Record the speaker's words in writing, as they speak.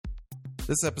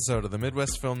This episode of the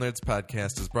Midwest Film Nerds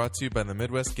Podcast is brought to you by the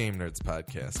Midwest Game Nerds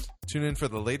Podcast. Tune in for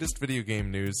the latest video game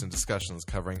news and discussions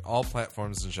covering all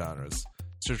platforms and genres.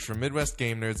 Search for Midwest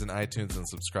Game Nerds in iTunes and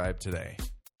subscribe today.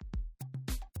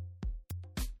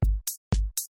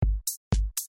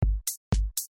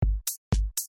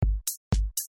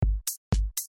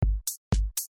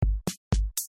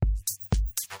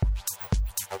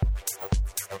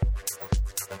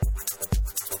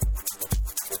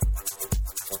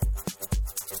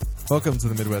 Welcome to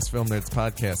the Midwest Film Nerds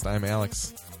Podcast. I'm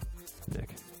Alex.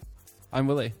 Nick. I'm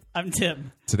Willie. I'm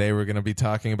Tim. Today we're going to be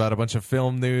talking about a bunch of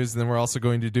film news, and then we're also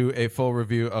going to do a full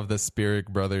review of the Spierig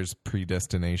Brothers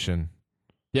Predestination.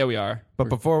 Yeah, we are. But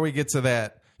before we get to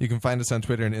that, you can find us on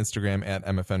Twitter and Instagram at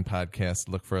MFN Podcast.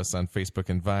 Look for us on Facebook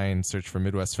and Vine. Search for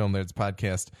Midwest Film Nerds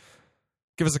Podcast.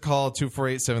 Give us a call,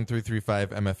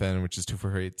 248-7335-MFN, which is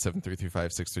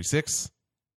 248-7335-636.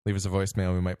 Leave us a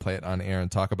voicemail. We might play it on air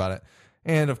and talk about it.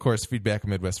 And, of course, feedback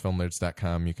at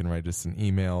MidwestFilmNerds.com. You can write us an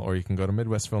email, or you can go to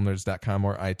MidwestFilmNerds.com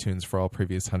or iTunes for all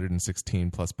previous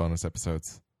 116 plus bonus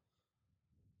episodes.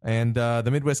 And the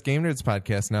Midwest Game Nerds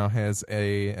Podcast now has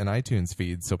an iTunes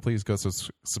feed, so please go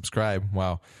subscribe.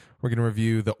 Wow. We're going to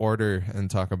review The Order and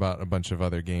talk about a bunch of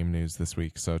other game news this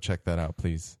week, so check that out,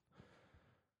 please.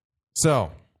 So,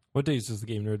 what days does the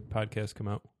Game Nerd Podcast come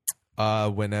out?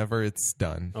 Whenever it's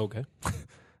done. Okay.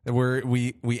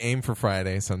 We aim for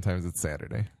Friday. Sometimes it's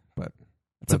Saturday, but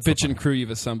it's a bitchin' crew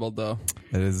you've assembled, though.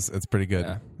 It is. It's pretty good.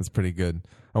 Yeah. It's pretty good.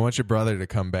 I want your brother to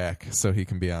come back so he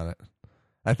can be on it.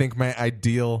 I think my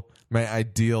ideal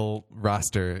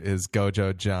roster is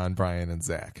Gojo, John, Brian, and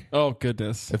Zach. Oh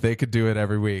goodness! If they could do it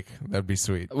every week, that'd be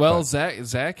sweet. Well, but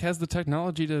Zach has the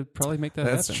technology to probably make that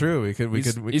happen. That's true.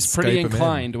 He's pretty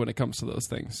inclined when it comes to those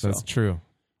things. So. That's true.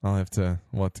 We'll have to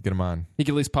get him on. He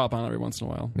can at least pop on every once in a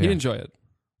while. Yeah. He'd enjoy it.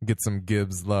 Get some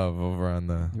Gibbs love over on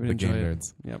the Game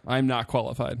Nerds. Yep. I'm not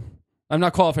qualified. I'm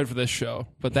not qualified for this show,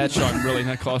 but that show I'm really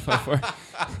not qualified for.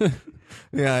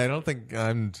 Yeah, I don't think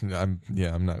I'm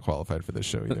not qualified for this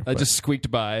show either. I just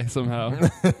squeaked by somehow.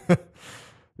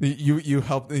 You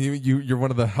help. You're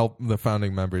one of the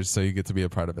founding members, so you get to be a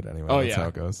part of it anyway. Oh, That's how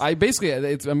it goes. I'm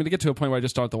going to get to a point where I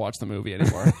just don't have to watch the movie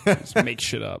anymore. Just make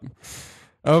shit up.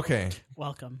 Okay.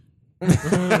 Welcome.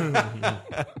 I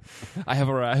have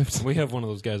arrived. We have one of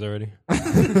those guys already.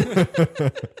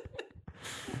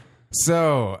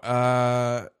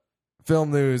 So, film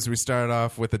news. We start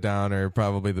off with a downer.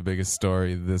 Probably the biggest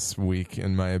story this week,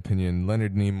 in my opinion.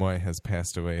 Leonard Nimoy has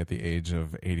passed away at the age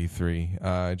of 83.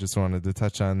 I just wanted to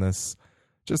touch on this,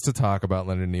 just to talk about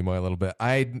Leonard Nimoy a little bit.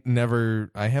 I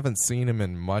haven't seen him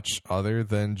in much other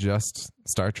than just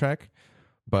Star Trek.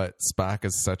 But Spock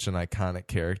is such an iconic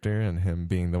character, and him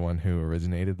being the one who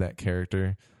originated that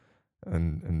character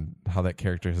and how that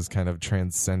character has kind of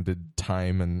transcended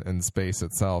time and space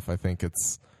itself, I think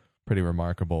it's pretty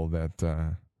remarkable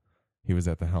that he was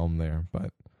at the helm there.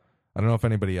 But I don't know if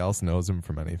anybody else knows him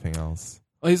from anything else.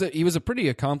 Well, he was a pretty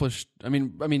accomplished. I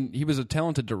mean, he was a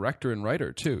talented director and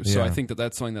writer too. So yeah. I think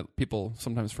that's something that people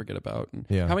sometimes forget about. And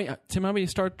yeah. How many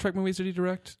Star Trek movies did he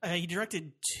direct? He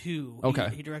directed 2. Okay.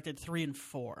 He directed 3 and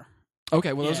 4.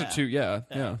 Okay, well those are 2. Yeah.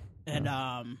 And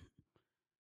I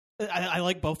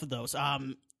like both of those.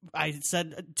 I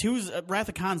said 2's Wrath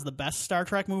of Khan's the best Star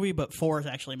Trek movie, but 4 is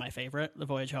actually my favorite, The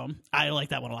Voyage Home. I like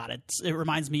that one a lot. It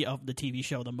reminds me of the TV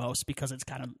show the most because it's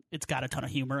got a ton of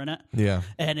humor in it. Yeah.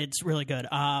 And it's really good.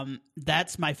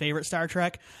 That's my favorite Star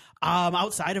Trek.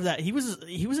 Outside of that, he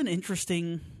was an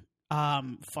interesting,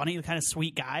 funny, kind of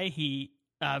sweet guy. He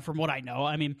from what I know,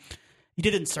 I mean, he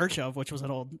did In Search Of, which was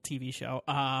an old TV show.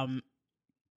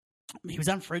 He was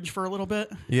on Fringe for a little bit.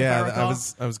 Yeah,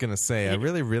 I was gonna say I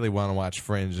really, really want to watch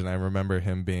Fringe, and I remember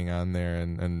him being on there.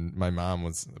 And my mom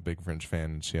was a big Fringe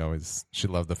fan, and she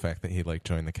loved the fact that he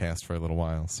joined the cast for a little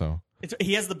while. So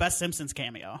he has the best Simpsons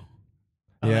cameo.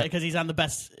 Yeah, because he's on the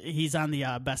best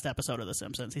episode of The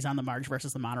Simpsons. He's on the Marge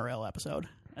versus the Monorail episode,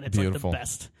 and it's beautiful. Like the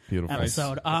best beautiful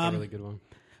episode. That's a really good one.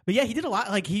 But yeah, he did a lot.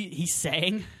 Like he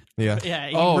sang. Yeah. Yeah.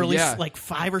 He released like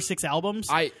 5 or 6 albums.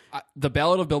 The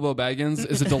Ballad of Bilbo Baggins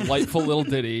is a delightful little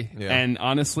ditty, yeah. And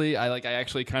honestly, I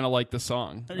actually kind of like the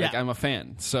song. Like I'm a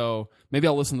fan, so maybe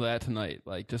I'll listen to that tonight,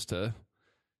 like just to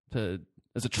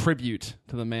as a tribute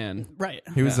to the man. Right.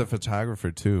 He was a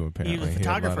photographer too. Apparently, he was a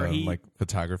photographer. He had a lot of,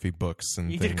 photography books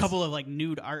and. He things. did a couple of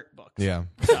nude art books. Yeah.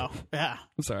 So yeah.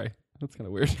 I'm sorry, that's kind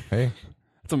of weird. Hey,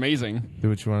 it's amazing. Do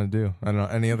what you want to do. I don't know.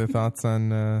 Any other thoughts on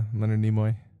Leonard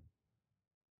Nimoy?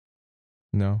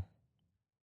 No.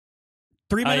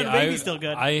 3 Men and a Baby's still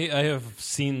good. I have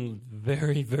seen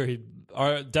very, very,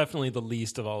 definitely the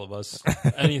least of all of us,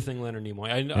 anything Leonard Nimoy.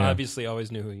 I obviously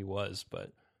always knew who he was,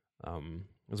 but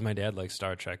because my dad liked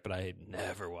Star Trek, but I had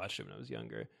never watched it when I was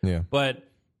younger. Yeah. But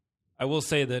I will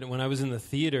say that when I was in the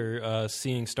theater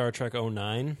seeing Star Trek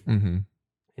 09, and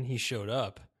he showed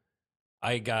up,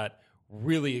 I got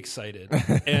really excited.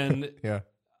 And Yeah.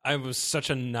 I was such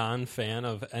a non-fan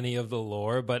of any of the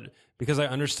lore, but because I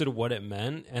understood what it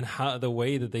meant and how the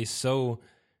way that they so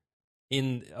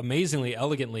amazingly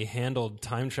elegantly handled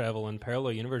time travel and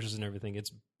parallel universes and everything,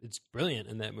 it's brilliant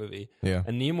in that movie. Yeah.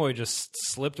 And Nimoy just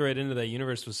slipped right into that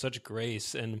universe with such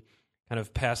grace and kind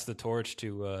of passed the torch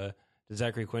to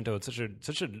Zachary Quinto in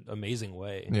such an amazing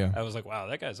way. Yeah. I was like, wow,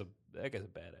 that guy's a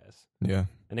badass. Yeah.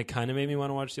 And it kind of made me want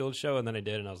to watch the old show, and then I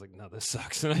did, and I was like, no, this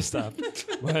sucks, and I stopped.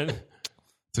 But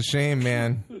It's a shame,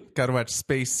 man. Got to watch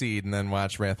Space Seed and then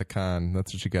watch Wrath of Khan.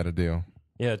 That's what you got to do.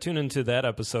 yeah, tune into that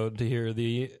episode to hear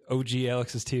the OG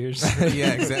Alex's tears.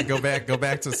 Yeah, exactly. Go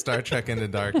back to Star Trek Into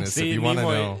Darkness See, if you want to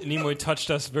know. Nimoy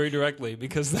touched us very directly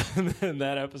because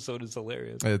that episode is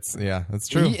hilarious. It's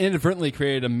true. He inadvertently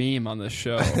created a meme on this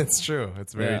show. It's true.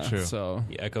 It's very Yeah, true. So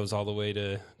He echoes all the way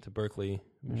to Berkeley,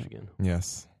 Michigan.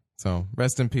 Yes. So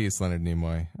rest in peace, Leonard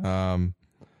Nimoy.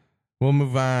 We'll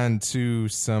move on to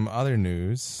some other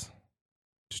news.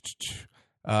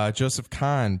 Joseph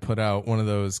Kahn put out one of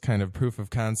those kind of proof of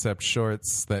concept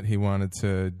shorts that he wanted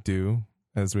to do,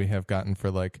 as we have gotten for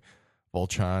like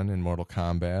Voltron and Mortal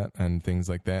Kombat and things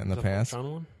like that in the past.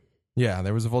 Voltron one? Yeah,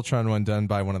 there was a Voltron one done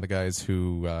by one of the guys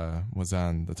who was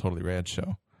on the Totally Rad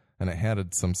show, and it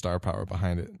had some star power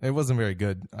behind it. It wasn't very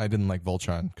good. I didn't like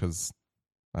Voltron because,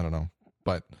 I don't know,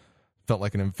 but felt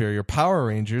like an inferior Power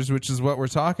Rangers, which is what we're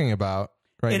talking about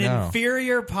right An now.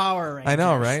 inferior Power Rangers. I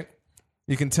know, right?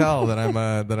 You can tell that I'm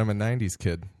a 90s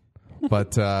kid.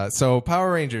 But so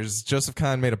Power Rangers, Joseph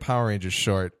Kahn made a Power Rangers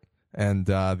short, and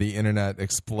the internet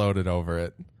exploded over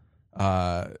it.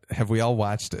 Have we all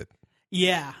watched it?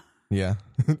 Yeah. Yeah.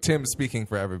 Tim speaking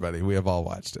for everybody. We have all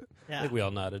watched it. I Yeah. think we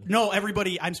all nodded. No,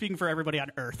 everybody. I'm speaking for everybody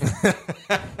on Earth.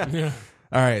 Yeah.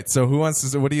 All right. So who wants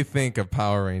to? What do you think of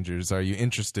Power Rangers? Are you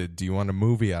interested? Do you want a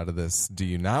movie out of this? Do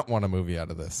you not want a movie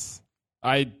out of this?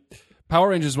 Power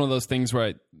Rangers is one of those things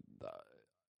where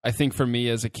I think for me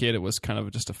as a kid, it was kind of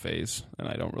just a phase, and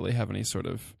I don't really have any sort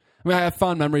of. I mean, I have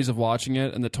fond memories of watching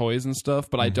it and the toys and stuff,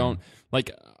 but I don't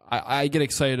like. I get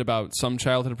excited about some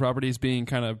childhood properties being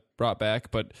kind of brought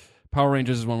back, but Power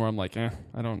Rangers is one where I'm like, I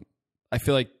don't. I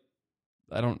feel like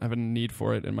I don't have a need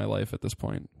for it in my life at this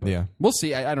point. But Yeah. we'll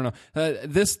see. I don't know.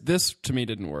 This to me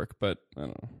didn't work, but I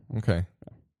don't know. Okay.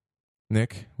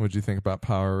 Nick, what'd you think about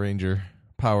Power Ranger?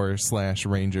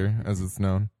 Power/Ranger, as it's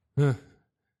known. It's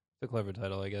a clever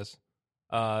title, I guess.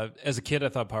 As a kid, I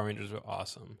thought Power Rangers were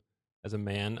awesome. As a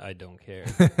man, I don't care.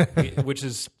 Which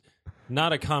is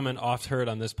not a comment oft heard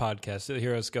on this podcast. To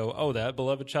hear us go, oh, that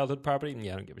beloved childhood property?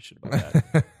 Yeah, I don't give a shit about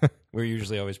that. We're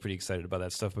usually always pretty excited about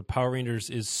that stuff. But Power Rangers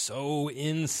is so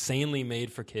insanely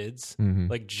made for kids,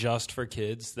 like just for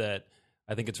kids, that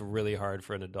I think it's really hard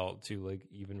for an adult to like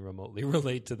even remotely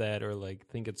relate to that or like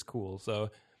think it's cool. So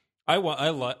I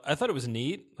thought it was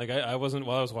neat. Like I wasn't,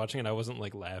 while I was watching it, I wasn't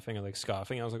like laughing or like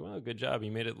scoffing. I was like, well, good job.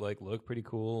 You made it like look pretty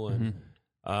cool. And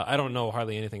I don't know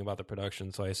hardly anything about the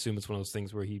production, so I assume it's one of those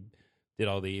things where he did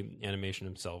all the animation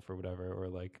himself or whatever, or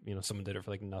like, you know, someone did it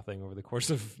for like nothing over the course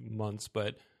of months, but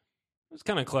it was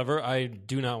kind of clever. I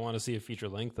do not want to see a feature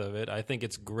length of it. I think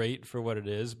it's great for what it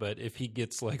is, but if he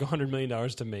gets like $100 million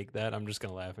to make that, I'm just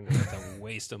going to laugh and go, that's a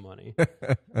waste of money.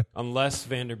 Unless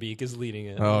Vanderbeek is leading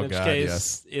it. Oh, in which God, case,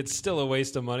 yes. it's still a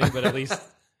waste of money, but at least,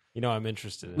 you know, I'm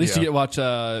interested in At least Yeah. you get to watch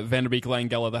Vanderbeek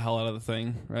Langella the hell out of the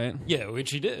thing, right? Yeah,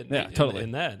 which he did. Yeah, totally.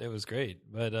 In that, it was great.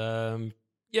 But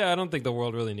yeah, I don't think the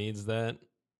world really needs that.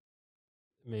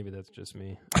 Maybe that's just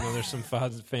me. I know there's some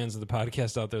fans of the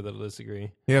podcast out there that'll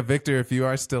disagree. Yeah, Victor, if you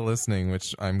are still listening,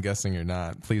 which I'm guessing you're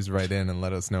not, please write in and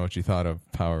let us know what you thought of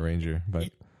Power Ranger. But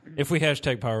If we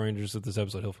hashtag Power Rangers with this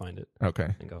episode, he'll find it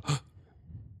okay. and go, All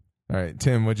right,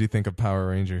 Tim, what'd you think of Power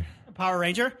Ranger? Power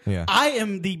Ranger. Yeah.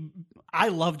 I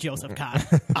love Joseph Kahn.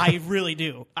 I really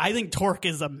do. I think Torque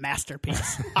is a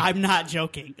masterpiece. I'm not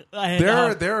joking. And,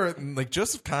 There are like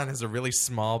Joseph Kahn has a really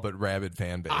small but rabid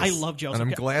fan base. I love Joseph and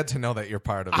I'm Kahn. glad to know that you're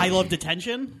part of it. I love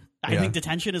Detention. I Yeah. think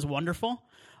Detention is wonderful.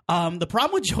 The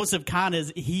problem with Joseph Kahn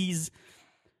is he's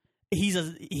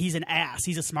an ass.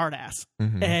 He's a smart ass.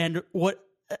 Mm-hmm. And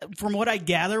from what I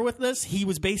gather with this, he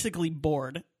was basically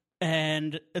bored.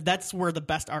 And that's where the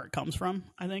best art comes from,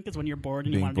 I think, is when you're bored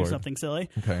and you Being want to do bored. something silly.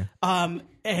 Okay.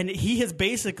 And he has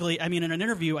basically, I mean, in an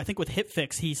interview, I think with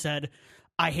HitFix, he said,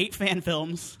 I hate fan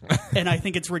films, and I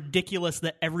think it's ridiculous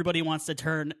that everybody wants to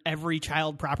turn every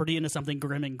child property into something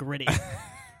grim and gritty.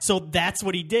 So that's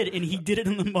what he did, and he did it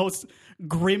in the most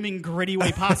grim and gritty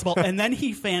way possible. And then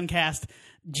he fan cast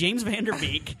James Van Der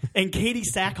Beek and Katie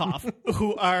Sackhoff,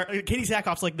 Katie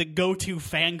Sackhoff's like the go-to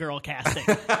fangirl casting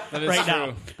That is right true.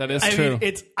 now. That is I true.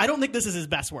 mean, I don't think this is his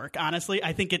best work, honestly.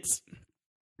 I think it's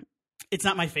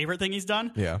not my favorite thing he's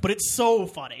done. Yeah. But it's so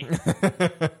funny.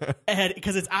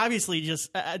 Because it's obviously just,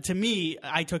 to me,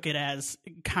 I took it as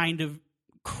kind of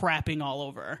crapping all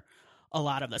over a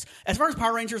lot of this. As far as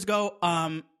Power Rangers go,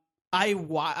 I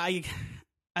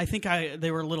think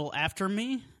they were a little after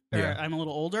me. Yeah. I'm a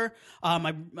little older.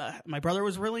 My brother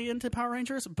was really into Power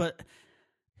Rangers,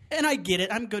 and I get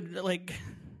it. I'm good. Like,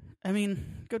 I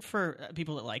mean, good for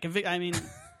people that like it. I mean,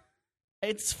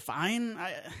 it's fine.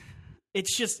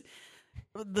 It's just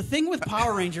the thing with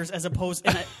Power Rangers as opposed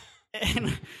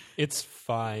and It's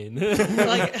fine.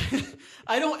 like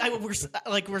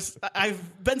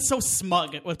I've been so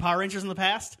smug with Power Rangers in the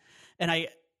past, and I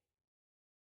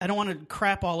don't want to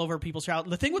crap all over people's child.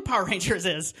 The thing with Power Rangers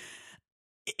is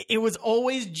it was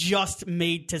always just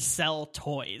made to sell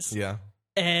toys. Yeah.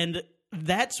 And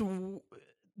that's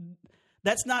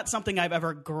not something I've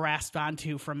ever grasped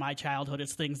onto from my childhood.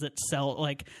 It's things that sell.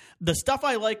 Like, the stuff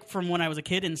I like from when I was a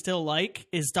kid and still like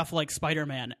is stuff like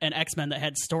Spider-Man and X-Men that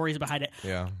had stories behind it.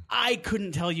 Yeah. I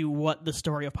couldn't tell you what the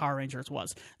story of Power Rangers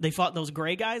was. They fought those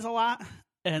gray guys a lot.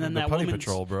 And then The that Putty woman's-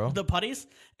 Patrol, bro. The putties.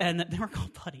 And they were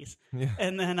called putties. Yeah.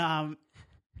 And then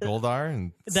Goldar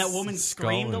and that woman Skull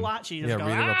screamed a and- lot. She just yeah, goes,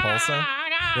 Rita Repulsa. "Ah!"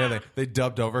 Yeah, they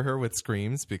dubbed over her with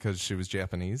screams because she was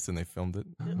Japanese and they filmed it.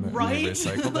 And they Right?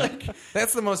 recycled it.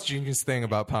 That's the most genius thing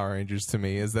about Power Rangers to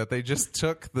me is that they just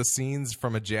took the scenes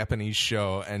from a Japanese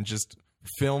show and just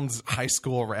filmed high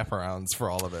school wraparounds for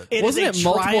all of it. It Wasn't is a it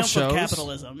multiple triumph shows? of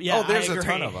capitalism. Yeah, oh, there's I a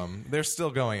ton agree. of them. They're still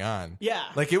going on. Yeah.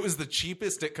 Like, it was the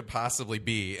cheapest it could possibly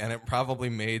be, and it probably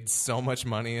made so much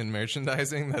money in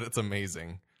merchandising that it's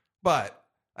amazing. But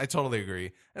I totally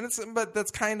agree. But that's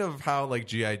kind of how, like,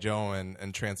 G.I. Joe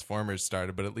and Transformers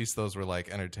started, but at least those were, like,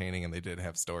 entertaining and they did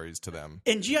have stories to them.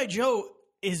 And G.I. Joe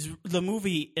the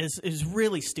movie is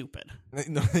really stupid.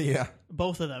 Yeah.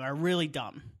 Both of them are really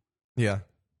dumb. Yeah.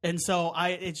 And so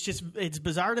it's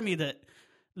bizarre to me that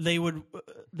they would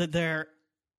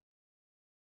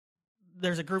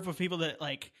there's a group of people that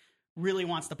like really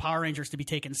wants the Power Rangers to be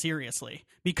taken seriously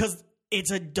because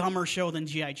it's a dumber show than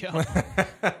G.I. Joe.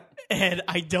 And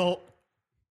it's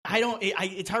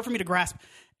hard for me to grasp.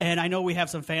 And I know we have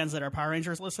some fans that are Power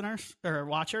Rangers listeners or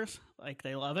watchers, like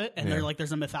they love it, and they're like,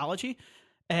 there's a mythology,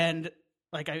 and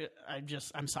like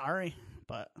I'm sorry,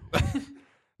 but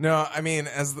No, I mean,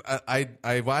 as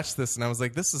I watched this and I was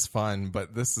like, this is fun,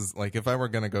 but this is like, if I were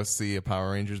going to go see a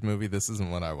Power Rangers movie, this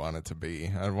isn't what I want it to be.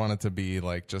 I want it to be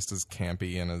like just as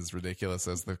campy and as ridiculous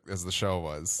as the show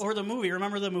was. or the movie.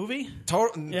 Remember the movie? Yeah.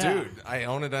 Dude, I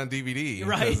own it on DVD.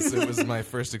 Right. because it was my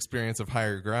first experience of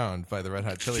Higher Ground by the Red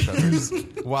Hot Chili Peppers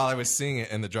while I was seeing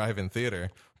it in the drive-in theater.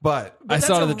 But I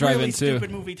saw it at the drive-in really too. Stupid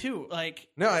movie too. Like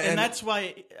No, and and- that's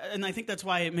why, and I think that's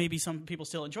why maybe some people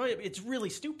still enjoy it. It's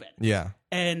really stupid, yeah.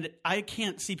 and I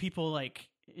can't see people like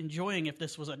enjoying if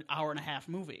this was an hour and a half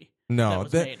movie. No, that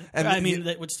was that- made. and I mean, the-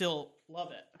 that would still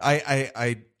love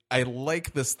it. I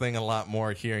like this thing a lot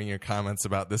more hearing your comments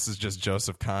about this is just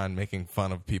Joseph Kahn making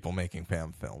fun of people making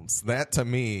fan films. That to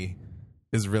me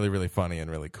is really, really funny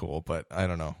and really cool, but I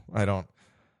don't know. I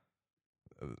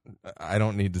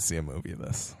don't need to see a movie of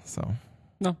this. So,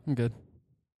 No, I'm good.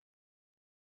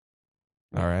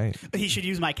 all right. He should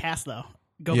use my cast though.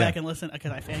 Go Yeah. back and listen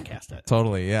because I fan cast it.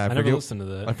 Totally. Yeah, I never listened to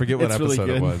that. I forget what It's really episode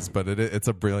it good. was, but it's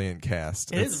a brilliant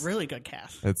cast. It It's is really good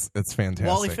cast. It's fantastic.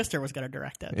 Wally Pfister was going to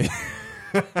direct it.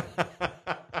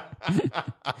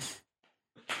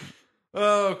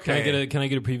 Okay. Can I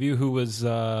get a preview? Who was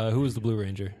the Blue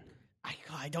Ranger?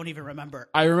 I don't even remember.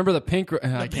 I remember the pink.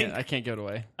 I pink- can't give it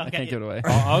away. I Okay. can't give it away.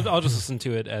 I'll just listen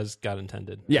to it as God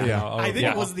intended. Yeah. Yeah. I think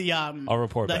it was the I'll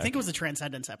report I back. think it was the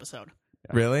Transcendence episode.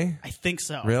 Really? I think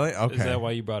so. Really? Okay. Is that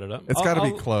why you brought it up? It's got to be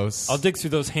I'll- close. I'll dig through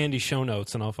those handy show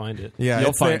notes and I'll find it. Yeah, You'll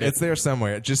it's find there, it. it's there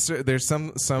somewhere. Just there's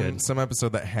some Good.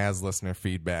 episode that has listener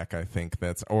feedback. I think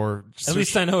that's or At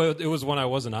least I know it was one I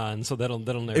wasn't on, so that'll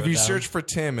narrow if it you down. search for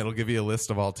Tim, it'll give you a list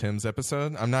of all Tim's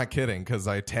episodes. I'm not kidding because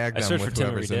I tagged I them search with for Tim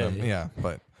whoever's every in them. day. Yeah,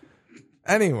 but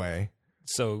anyway,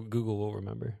 So Google will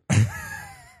remember.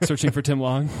 Searching for Tim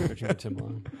Long. Searching for Tim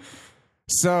Long.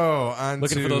 so on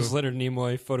Looking to for those Leonard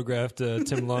Nimoy photographed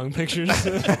Tim Long pictures.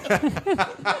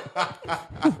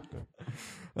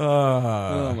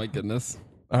 Oh my goodness.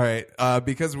 all right.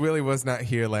 Because Willie was not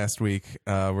here last week,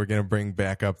 we're going to bring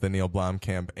back up the Neil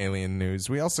Blomkamp alien news.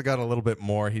 We also got a little bit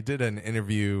more. He did an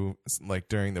interview like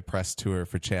during the press tour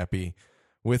for Chappie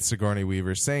with Sigourney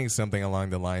Weaver saying something along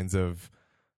the lines of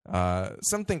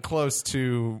something close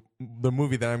to the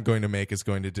movie that I'm going to make is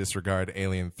going to disregard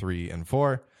Alien 3 and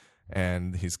 4,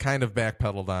 and he's kind of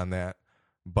backpedaled on that.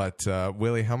 But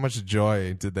Willie, how much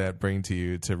joy did that bring to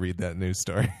you to read that news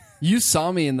story? You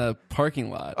saw me in the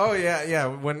parking lot. Oh yeah.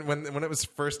 When it was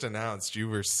first announced, you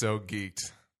were so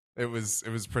geeked. It was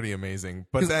pretty amazing.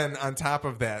 But then on top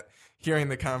of that, hearing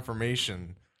the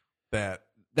confirmation that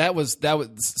was that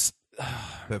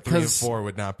 3 and 4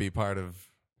 would not be part of.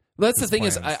 That's the thing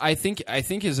plans. is, I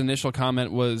think his initial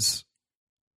comment was,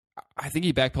 I think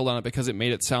he backpedaled on it because it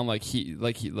made it sound like he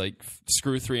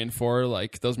screw 3 and 4,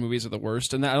 like those movies are the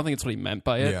worst, and I don't think it's what he meant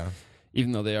by it. Yeah.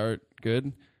 Even though they are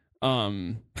good.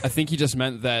 I think he just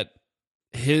meant that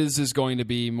his is going to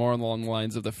be more along the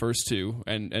lines of the first two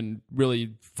and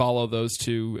really follow those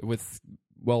two with,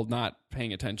 well, not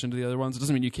paying attention to the other ones. It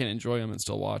doesn't mean you can't enjoy them and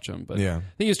still watch them, but Yeah. I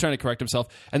think he was trying to correct himself.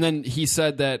 And then he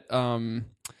said that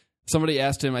somebody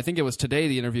asked him, I think it was today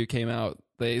the interview came out,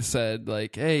 they said,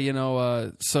 like, hey,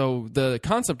 so the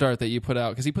concept art that you put out,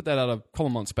 because he put that out a couple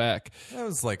months back. That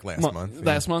was like last month. Yeah.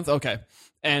 Last month? Okay.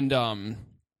 And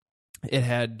it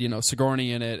had,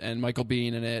 Sigourney in it and Michael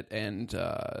Biehn in it, and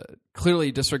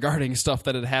clearly disregarding stuff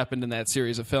that had happened in that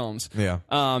series of films. Yeah.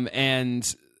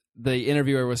 And the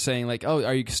interviewer was saying, like, oh,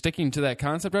 are you sticking to that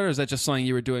concept art, or is that just something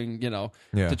you were doing,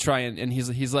 to try and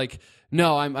he's like,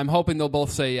 no, I'm hoping they'll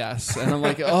both say yes. And I'm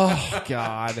like, oh,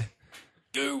 God.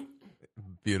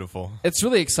 Beautiful. It's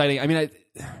really exciting. I mean,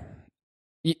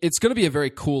 it's going to be a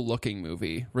very cool looking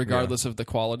movie, regardless of the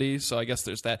quality. So I guess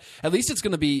there's that. At least it's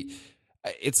going to be...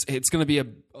 It's going to be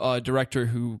a director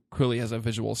who clearly has a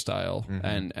visual style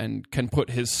and can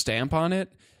put his stamp on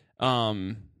it.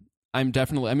 I'm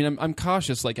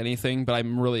cautious like anything, but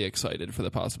I'm really excited for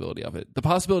the possibility of it. The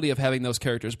possibility of having those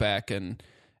characters back and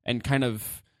kind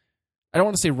of, I don't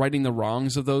want to say righting the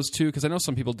wrongs of those two, because I know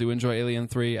some people do enjoy Alien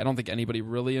 3. I don't think anybody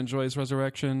really enjoys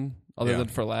Resurrection other than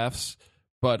for laughs.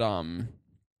 But I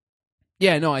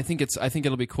think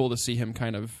it'll be cool to see him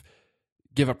kind of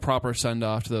give a proper send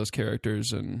off to those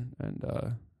characters, and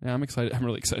I'm excited. I'm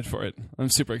really excited for it. I'm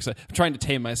super excited. I'm trying to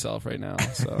tame myself right now.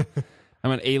 So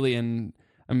I'm in alien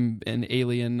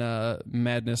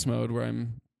madness mode where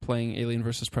I'm playing Alien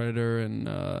versus Predator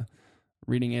and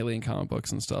reading Alien comic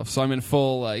books and stuff. So I'm in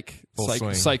full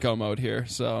psycho mode here.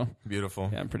 So beautiful.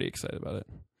 Yeah, I'm pretty excited about it.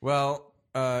 Well,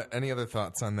 any other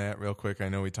thoughts on that real quick? I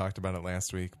know we talked about it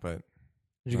last week, but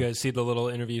did you guys see the little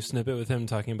interview snippet with him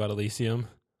talking about Elysium?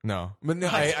 No, but no,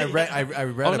 I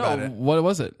read about it. What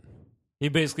was it? He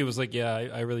basically was like, "Yeah,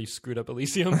 I really screwed up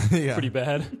Elysium pretty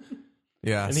bad."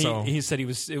 Yeah, and he said it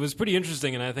was pretty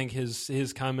interesting, and I think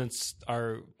his comments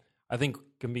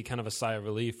can be kind of a sigh of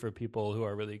relief for people who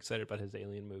are really excited about his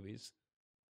Alien movies.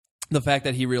 The fact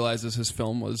that he realizes his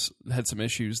film had some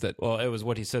issues that... Well, it was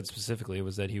what he said specifically. It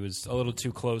was that he was a little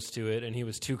too close to it, and he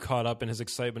was too caught up in his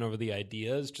excitement over the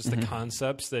ideas, just the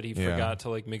concepts, that he forgot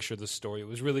to make sure the story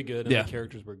was really good and the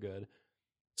characters were good.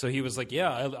 So he was like,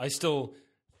 I still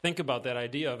think about that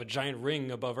idea of a giant ring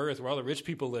above Earth where all the rich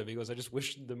people live. He goes, I just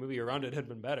wish the movie around it had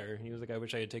been better. And he was like, I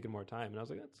wish I had taken more time. And I was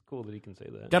like, that's cool that he can say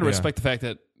that. Got to respect the fact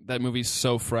that that movie's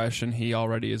so fresh, and he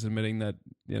already is admitting that,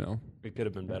 it could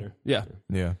have been better. Yeah.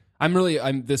 I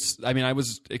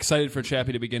was excited for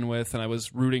Chappie to begin with, and I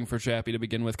was rooting for Chappie to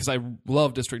begin with because I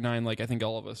love District 9. Like, I think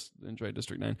all of us enjoyed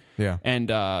District 9. Yeah.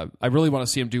 And I really want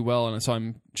to see him do well, and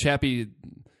so Chappie.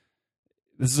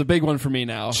 This is a big one for me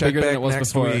now. Bigger than it was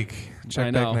before.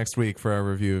 Check back next week for our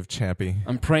review of Chappie.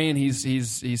 I'm praying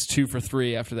he's 2 for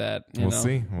 3 after that. We'll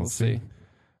see. We'll see.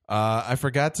 I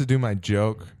forgot to do my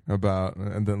joke about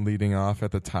the leading off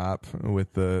at the top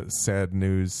with the sad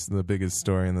news, the biggest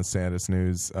story and the saddest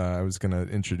news. I was going to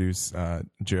introduce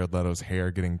Jared Leto's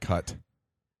hair getting cut.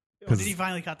 Did he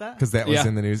finally cut that? Because that was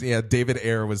in the news. Yeah, David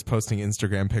Ayer was posting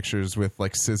Instagram pictures with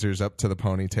scissors up to the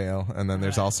ponytail, and then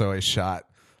there's also a shot.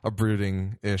 A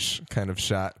brooding-ish kind of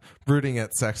shot, brooding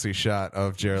yet sexy shot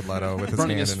of Jared Leto with his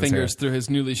running hand his in fingers his hair. through his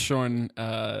newly shorn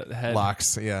head.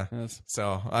 Locks, yeah. Yes.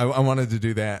 So I wanted to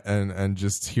do that and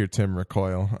just hear Tim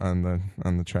recoil on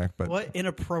the track. But what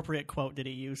inappropriate quote did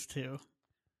he use too?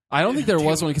 I don't think there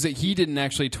was one because he didn't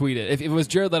actually tweet it. If it was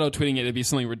Jared Leto tweeting it, it'd be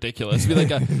something ridiculous. It'd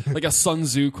be like a Sun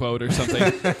Tzu quote or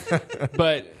something.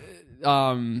 But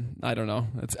I don't know.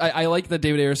 I like that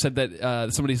David Ayer said that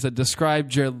somebody said describe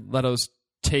Jared Leto's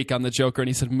take on the Joker, and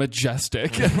he said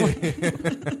majestic.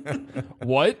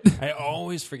 What? I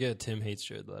always forget Tim hates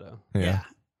Jared Leto. Yeah.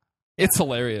 It's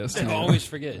hilarious. I always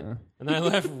forget. And then I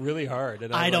laugh really hard.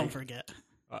 And I don't forget.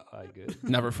 Good.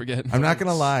 Never forget. I'm not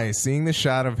gonna lie. Seeing the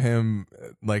shot of him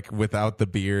like without the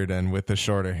beard and with the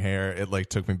shorter hair, it like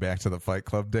took me back to the Fight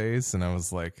Club days, and I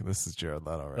was like, "This is Jared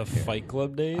Leto right The here." Fight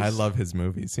Club days. I love his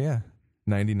movies. Yeah,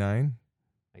 99,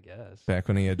 I guess. back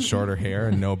when he had shorter hair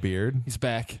and no beard. He's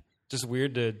back. Just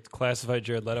weird to classify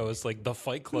Jared Leto as like the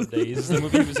Fight Club days. The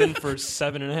movie he was in for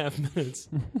 7.5 minutes.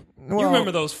 Well, You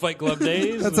remember those Fight Club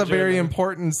days? That's with a very Jared Leto?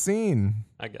 important scene.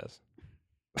 I guess.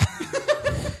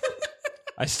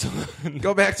 I still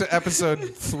Go back to episode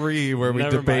 3 where we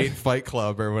Never debate mind. Fight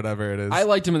Club or whatever it is. I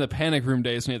liked him in the Panic Room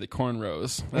days when he had the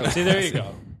cornrows. That was see. There you awesome.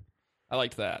 go. I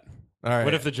liked that. All right.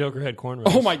 What if the Joker had cornrows?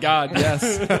 Oh my God! Yes,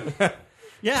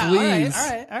 Yeah, Please.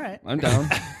 all right. I'm down.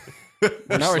 Now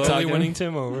we're Slowly talking. winning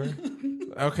Tim over.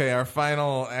 Okay, our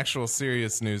final actual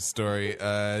serious news story.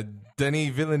 Denis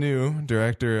Villeneuve,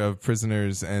 director of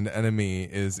Prisoners and Enemy,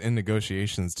 is in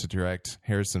negotiations to direct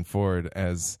Harrison Ford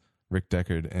as Rick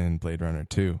Deckard in Blade Runner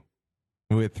 2,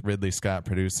 with Ridley Scott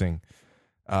producing.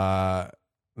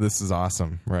 This is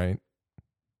awesome, right?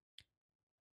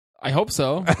 I hope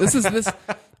so. This is this.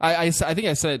 I think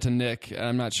I said it to Nick.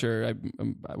 I'm not sure.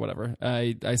 Whatever.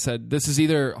 I said this is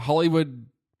either Hollywood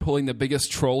pulling the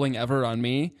biggest trolling ever on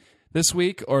me this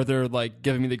week, or they're like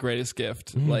giving me the greatest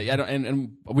gift. Like I don't,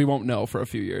 and we won't know for a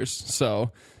few years.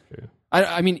 So,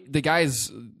 I mean, the guy's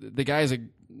an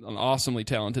awesomely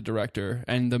talented director,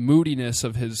 and the moodiness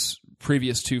of his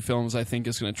previous 2 films, I think,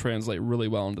 is going to translate really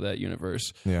well into that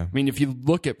universe. Yeah. I mean, if you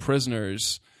look at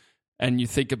Prisoners and you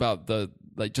think about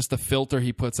just the filter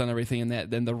he puts on everything, and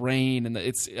then the rain, and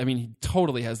he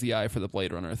totally has the eye for the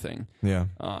Blade Runner thing. Yeah.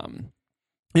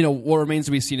 What remains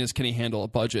to be seen is, can he handle a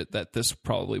budget that this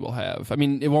probably will have? I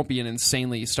mean, it won't be an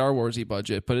insanely Star Wars-y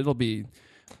budget, but it'll be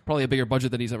probably a bigger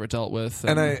budget than he's ever dealt with.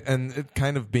 And it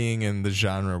kind of being in the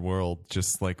genre world,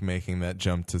 just like making that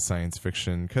jump to science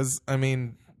fiction, because I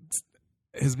mean,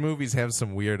 his movies have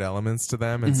some weird elements to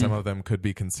them, and some of them could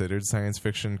be considered science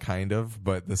fiction, kind of.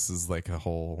 But this is like a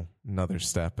whole another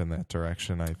step in that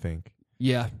direction, I think.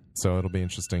 Yeah. So it'll be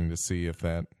interesting to see if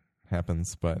that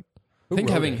happens. But I think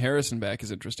wrote having it? Harrison back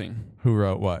is interesting. who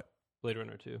wrote what? Blade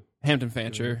Runner 2. Hampton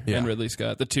Fancher Yeah. and Ridley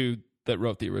Scott, the 2 that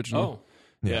wrote the original. Oh.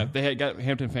 Yeah, they had got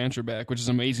Hampton Fancher back, which is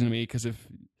amazing to me because if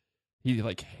he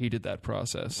like hated that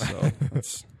process, so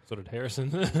So did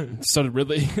Harrison. so did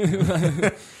Ridley.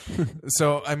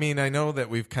 So I mean, I know that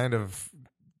we've kind of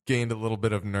gained a little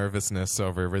bit of nervousness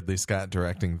over Ridley Scott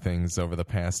directing things over the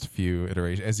past few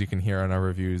iterations, as you can hear on our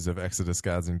reviews of Exodus,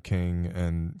 Gods and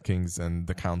Kings and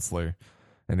The Counselor.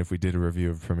 And if we did a review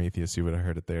of Prometheus, you would have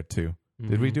heard it there too.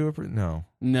 Did we do it? No,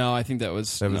 No, I think that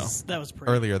was that was That was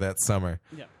pretty. earlier that summer.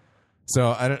 Yeah.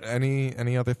 So I don't,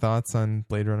 any other thoughts on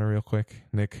Blade Runner real quick?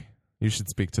 Nick, you should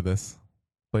speak to this.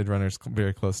 Blade Runner's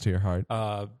very close to your heart.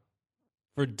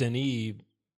 For Denis,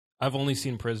 I've only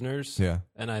seen Prisoners. Yeah.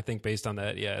 And I think based on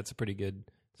that, yeah, it's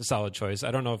a solid choice.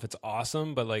 I don't know if it's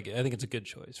awesome, but like I think it's a good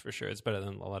choice for sure. It's better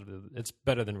than it's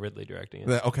better than Ridley directing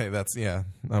it. Okay, that's yeah.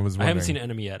 I was. I haven't wondering. seen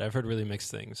Enemy yet. I've heard really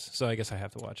mixed things, so I guess I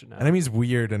have to watch it now. Enemy's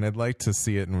weird, and I'd like to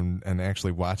see it and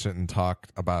actually watch it and talk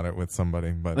about it with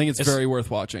somebody. But I think it's very worth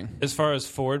watching. As far as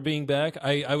Ford being back,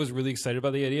 I was really excited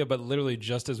about the idea, but literally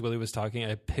just as Willie was talking,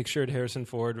 I pictured Harrison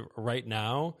Ford right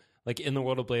now, like in the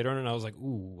world of Blade Runner, and I was like,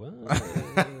 ooh,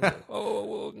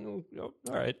 all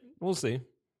right, we'll see.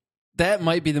 That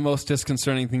might be the most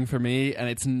disconcerting thing for me, and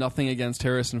it's nothing against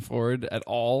Harrison Ford at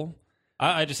all.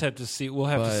 I just have to see. We'll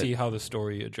have to But- see how the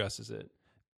story addresses it.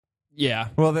 Yeah.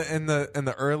 well, and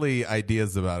the early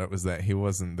ideas about it was that he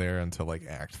wasn't there until like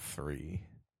Act 3.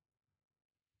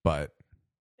 But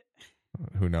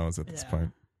who knows at this Yeah.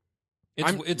 point?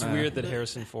 It's weird that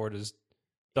Harrison Ford is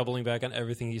doubling back on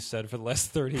everything he's said for the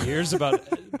last 30 years about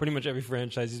pretty much every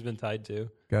franchise he's been tied to.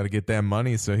 Got to get that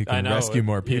money so he I can know, rescue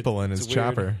more people in it's his weird.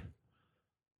 chopper.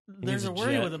 There's needs a a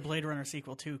worry jet. with a Blade Runner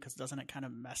sequel too, because doesn't it kind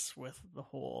of mess with the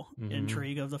whole Mhm.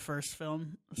 intrigue of the first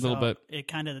film? A little bit. It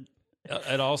kind of,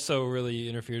 It also really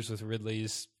interferes with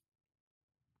Ridley's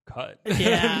cut.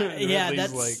 yeah, yeah.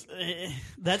 Ridley's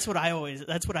That's what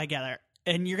I gather.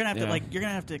 And you're gonna have Yeah. to you're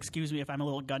gonna have to excuse me if I'm a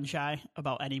little gun shy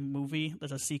about any movie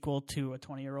that's a sequel to a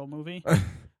 20-year-old movie,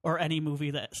 or any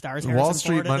movie that stars Harrison Wall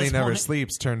Street Ford at Money this Never point.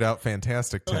 Sleeps turned out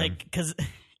fantastic, Tim. Like, because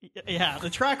yeah, the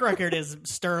track record is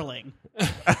sterling,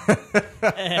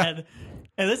 and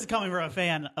this is coming from a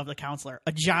fan of The Counselor,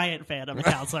 a giant fan of The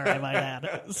Counselor, I might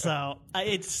add. So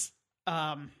it's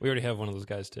we already have one of those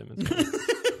guys, Tim. It's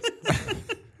fine.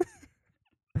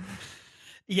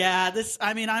 yeah. This,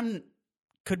 I mean,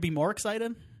 could be more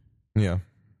excited. Yeah.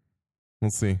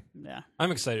 We'll see. Yeah,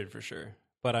 I'm excited for sure,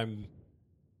 but I'm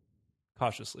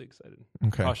cautiously excited,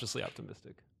 Okay. cautiously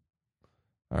optimistic.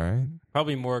 All right.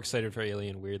 Probably more excited for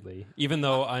Alien, weirdly, even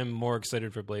though I'm more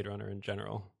excited for Blade Runner in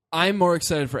general. I'm more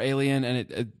excited for Alien,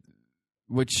 and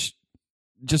which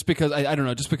just because I don't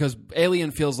know, just because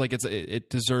Alien feels like it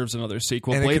deserves another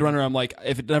sequel. And Blade Runner, I'm like,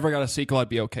 if it never got a sequel, I'd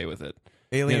be okay with it.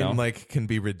 Alien can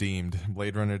be redeemed.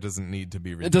 Blade Runner doesn't need to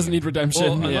be redeemed. It doesn't need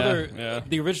redemption. Well,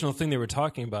 the original thing they were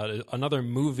talking about is another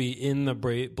movie in the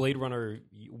Blade Runner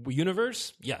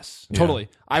universe. Yes, totally. Yeah.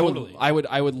 I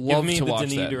would love Give me to the watch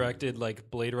Denis that. directed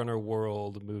Blade Runner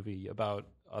world movie about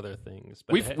other things.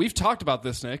 But We've talked about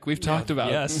this, Nick. We've talked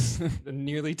about it.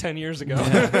 Nearly 10 years ago.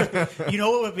 You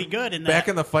know what would be good in that? Back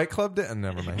in the Fight Club?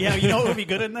 Never mind. Yeah, you know what would be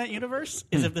good in that universe?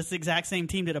 Is if this exact same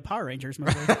team did a Power Rangers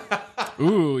movie.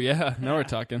 Ooh, yeah. Now we're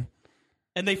talking.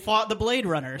 And they fought the Blade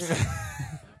Runners.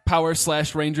 Power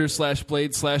 / Ranger /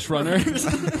 Blade / Runner.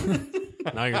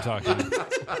 Now you're talking.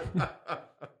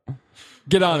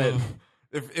 Get on it.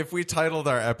 If we titled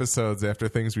our episodes after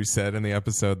things we said in the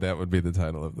episode, that would be the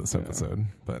title of this episode.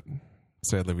 But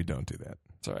sadly, we don't do that.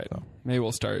 It's all right. So. Maybe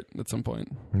we'll start at some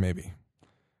point. Maybe.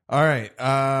 All right.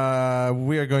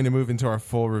 We are going to move into our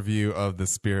full review of the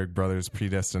Spierig Brothers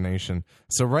Predestination.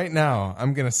 So right now,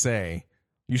 I'm going to say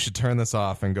you should turn this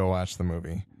off and go watch the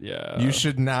movie. Yeah. You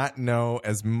should not know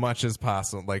as much as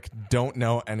possible. Like, don't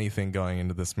know anything going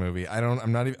into this movie. I don't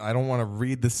want to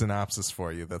read the synopsis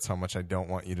for you. That's how much I don't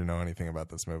want you to know anything about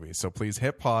this movie. So please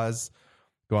hit pause,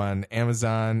 go on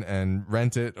Amazon and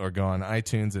rent it, or go on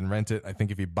iTunes and rent it. I think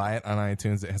if you buy it on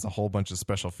iTunes, it has a whole bunch of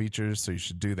special features, so you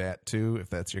should do that too if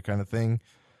that's your kind of thing.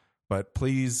 But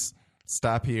please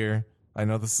stop here. I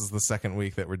know this is the second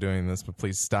week that we're doing this, but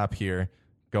please stop here.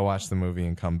 Go watch the movie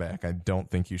and come back. I don't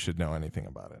think you should know anything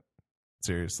about it.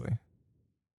 Seriously.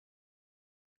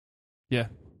 Yeah.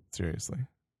 Seriously.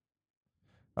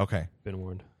 Okay. Been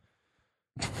warned.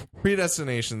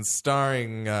 Predestination,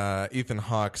 starring Ethan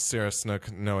Hawke, Sarah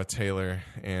Snook, Noah Taylor,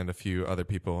 and a few other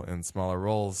people in smaller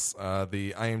roles.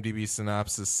 The IMDb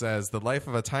synopsis says, the life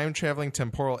of a time-traveling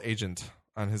temporal agent.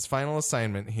 On his final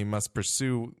assignment, he must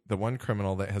pursue the one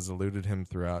criminal that has eluded him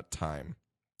throughout time.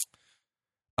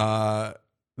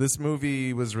 This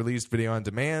movie was released video on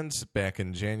demand back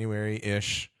in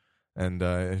January-ish, and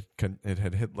it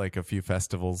had hit like a few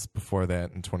festivals before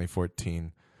that in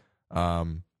 2014.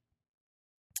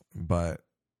 But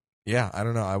yeah, I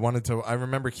don't know. I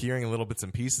remember hearing little bits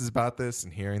and pieces about this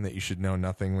and hearing that you should know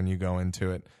nothing when you go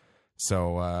into it.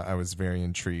 So I was very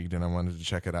intrigued and I wanted to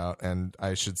check it out. And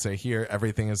I should say here,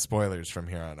 everything is spoilers from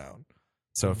here on out.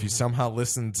 So if you somehow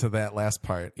listened to that last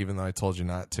part, even though I told you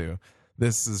not to,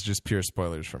 this is just pure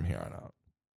spoilers from here on out.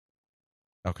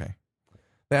 Okay.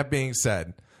 That being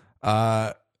said,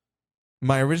 my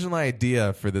original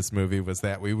idea for this movie was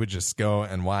that we would just go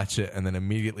and watch it and then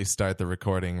immediately start the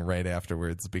recording right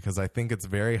afterwards, because I think it's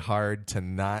very hard to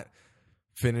not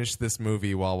finish this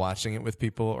movie while watching it with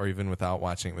people, or even without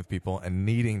watching it with people, and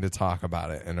needing to talk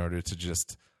about it in order to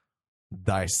just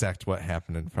dissect what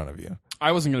happened in front of you.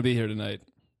 I wasn't going to be here tonight.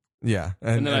 Yeah.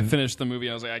 And then I finished the movie.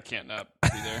 I was like, I can't not be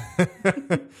there.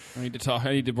 I need to talk.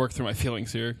 I need to work through my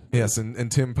feelings here. Yes,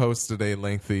 and Tim posted a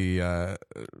lengthy,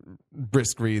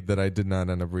 brisk read that I did not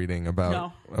end up reading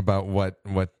about what.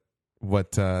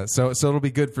 So it'll be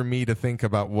good for me to think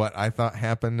about what I thought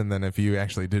happened, and then if you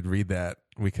actually did read that,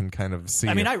 we can kind of see.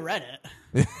 I mean, I read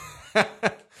it.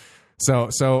 So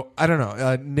I don't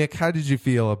know, Nick. How did you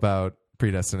feel about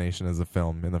Predestination as a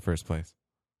film in the first place?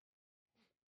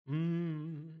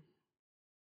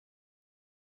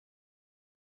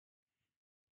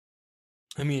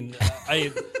 I mean,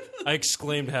 I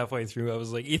exclaimed halfway through. I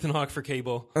was like, Ethan Hawke for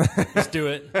cable. Let's do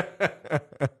it.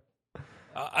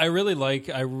 I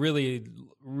really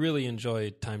enjoy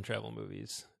time travel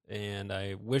movies, and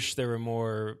I wish there were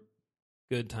more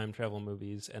good time travel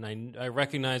movies. And I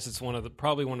recognize it's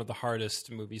probably one of the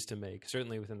hardest movies to make.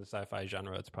 Certainly within the sci-fi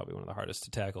genre, it's probably one of the hardest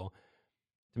to tackle.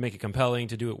 To make it compelling,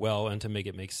 to do it well, and to make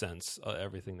it make sense.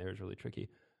 Everything there is really tricky.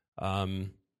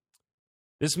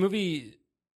 This movie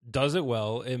does it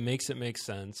well. It makes it make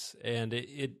sense, and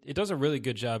it does a really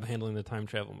good job handling the time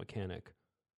travel mechanic.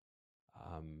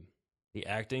 The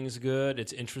acting's good.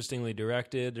 It's interestingly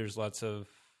directed. There's lots of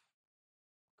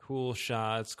cool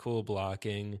shots, cool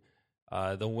blocking.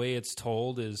 The way it's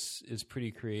told is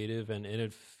pretty creative, and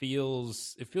it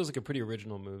feels like a pretty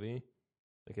original movie.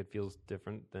 Like, it feels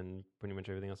different than pretty much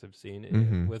everything else I've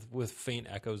seen, with faint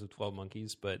echoes of 12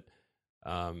 Monkeys. But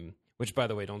which, by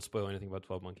the way, don't spoil anything about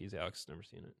 12 Monkeys. Alex has never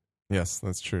seen it. Yes,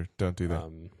 that's true. Don't do that.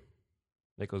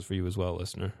 That goes for you as well,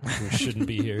 listener, who shouldn't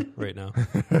be here right now.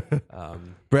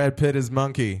 Brad Pitt is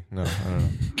Monkey. No, I don't know.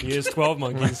 He is 12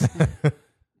 Monkeys.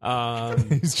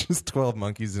 He's just 12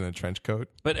 monkeys in a trench coat.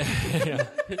 But yeah,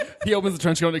 He opens the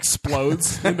trench coat and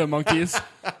explodes into monkeys.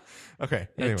 Okay.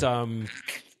 Anyway.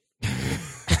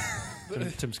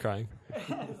 Tim's crying.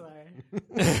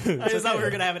 I just thought we were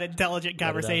going to have an intelligent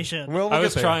conversation. Well, I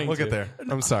was get there. trying We'll get to. there.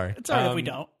 I'm sorry. It's all right if we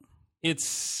don't.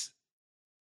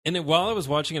 While I was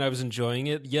watching it, I was enjoying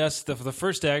it. Yes, the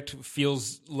first act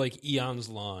feels like eons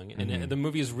long, and the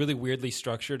movie is really weirdly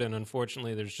structured, and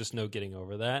unfortunately, there's just no getting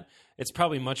over that. It's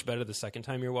probably much better the second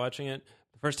time you're watching it.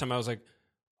 The first time I was like,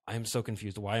 I am so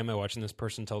confused. Why am I watching this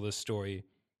person tell this story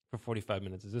for 45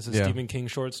 minutes? Is this a Stephen King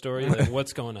short story? Like,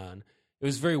 what's going on? It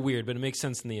was very weird, but it makes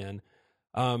sense in the end.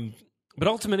 But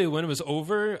ultimately, when it was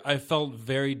over, I felt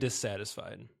very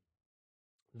dissatisfied.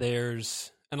 And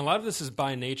a lot of this is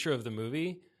by nature of the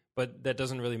movie, but that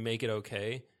doesn't really make it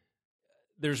okay.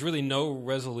 There's really no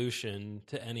resolution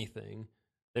to anything.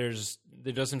 There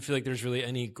doesn't feel like there's really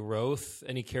any growth,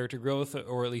 any character growth,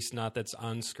 or at least not that's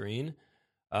on screen.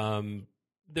 There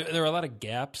are a lot of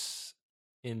gaps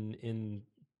in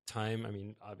time. I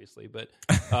mean, obviously, but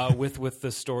with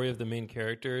the story of the main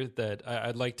character, that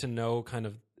I'd like to know kind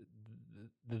of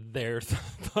their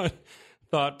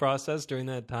thought process during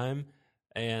that time.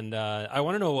 And I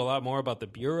want to know a lot more about the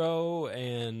Bureau,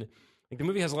 and like, the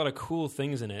movie has a lot of cool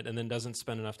things in it, and then doesn't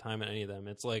spend enough time on any of them.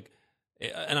 It's like,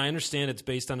 and I understand it's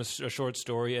based on a short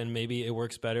story, and maybe it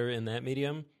works better in that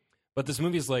medium. But this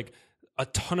movie is like a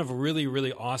ton of really,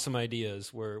 really awesome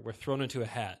ideas were thrown into a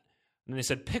hat, and they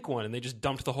said pick one, and they just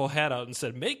dumped the whole hat out and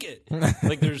said make it.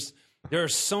 Like there are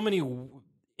so many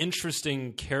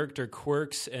interesting character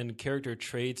quirks and character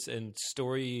traits and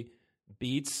story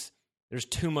beats. There's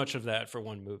too much of that for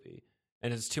one movie,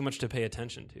 and it's too much to pay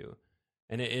attention to.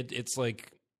 And it's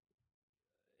like,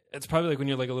 it's probably like when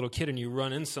you're like a little kid and you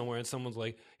run in somewhere and someone's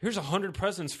like, here's 100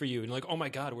 presents for you. And you're like, oh my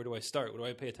God, where do I start? What do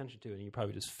I pay attention to? And you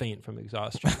probably just faint from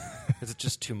exhaustion because it's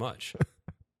just too much.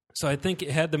 So I think it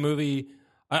had the movie,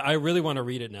 I really want to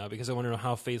read it now because I want to know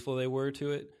how faithful they were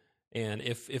to it. And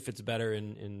if it's better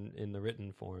in the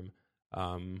written form.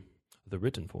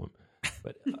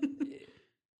 But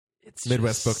it's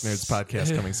Midwest just... Book Nerds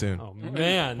podcast coming soon. Oh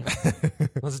man,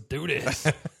 let's do this.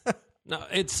 No,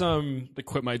 it's To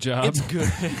quit my job. it's good.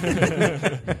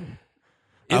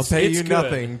 I'll pay it's you good.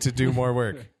 nothing to do more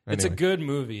work. It's a Anyway. good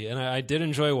movie, and I did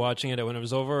enjoy watching it. When it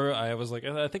was over, I was like,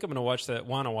 I think I'm going to watch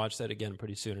that again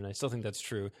pretty soon, and I still think that's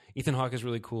true. Ethan Hawke is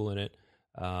really cool in it.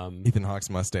 Ethan Hawke's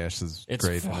mustache is It's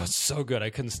great. in it. so good. I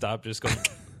couldn't stop just going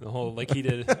the whole like he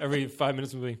did every 5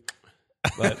 minutes of the movie.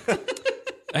 But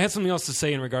I had something else to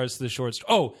say in regards to the shorts.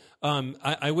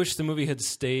 I wish the movie had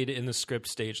stayed in the script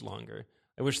stage longer.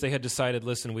 I wish they had decided,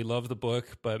 listen, we love the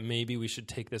book, but maybe we should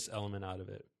take this element out of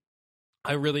it.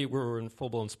 We're in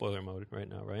full-blown spoiler mode right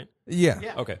now, right?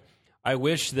 Yeah. Okay. I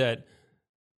wish that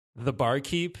the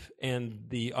barkeep and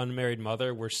the unmarried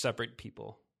mother were separate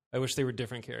people. I wish they were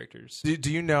different characters.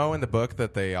 Do you know in the book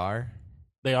that they are?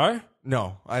 They are?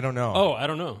 No, I don't know. Oh, I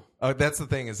don't know. That's the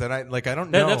thing is that I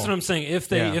don't know. That's what I'm saying. If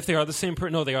they Yeah. are the same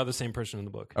person, no, they are the same person in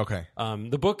the book. Okay.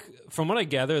 The book, from what I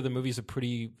gather, the movie's a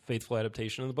pretty faithful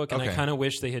adaptation of the book, and I Okay. kind of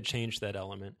wish they had changed that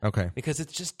element. Okay. Because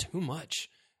it's just too much.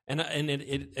 And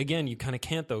it again, you kind of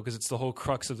can't though, because it's the whole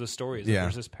crux of the story. Is that Yeah.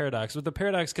 there's this paradox, but the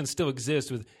paradox can still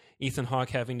exist with Ethan Hawke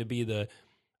having to be the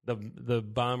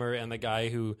bomber and the guy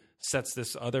who sets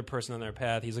this other person on their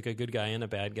path. He's like a good guy and a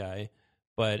bad guy,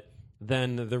 but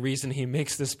then the reason he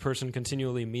makes this person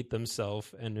continually meet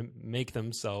themselves and make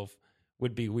themselves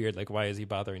would be weird. Like, why is he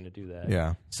bothering to do that?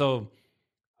 Yeah. So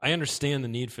I understand the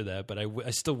need for that, but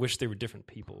I still wish they were different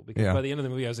people, because Yeah. by the end of the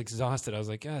movie, I was exhausted. I was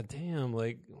like, God damn,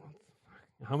 like,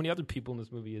 how many other people in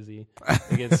this movie is he?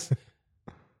 Like,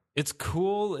 it's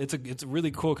cool. It's a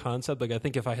really cool concept. Like, I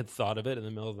think if I had thought of it in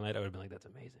the middle of the night, I would have been like, that's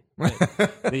amazing.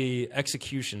 But the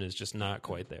execution is just not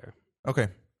quite there. Okay.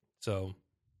 So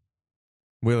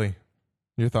Willie,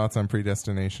 your thoughts on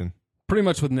Predestination? Pretty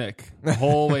much with Nick the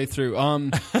whole way through.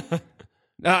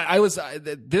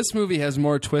 This movie has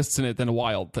more twists in it than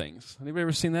Wild Things. Anybody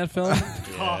ever seen that film?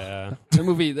 yeah, That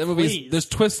movie. Please. There's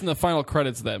twists in the final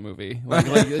credits of that movie. Like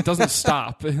it doesn't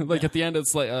stop. Like at the end,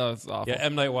 it's like, oh, it's awful. yeah.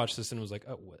 M. Night watched this and was like,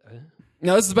 oh, what?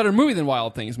 Now this is a better movie than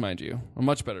Wild Things, mind you. A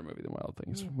much better movie than Wild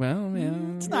Things. Well,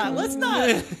 yeah. Let's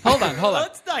not. Hold on.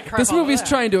 Let's not crap This all movie's that.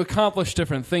 trying to accomplish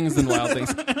different things than Wild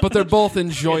Things, but they're both It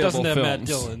enjoyable doesn't have Matt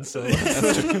films. Dillon,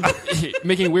 so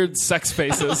Making weird sex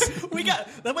faces.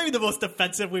 That might be the most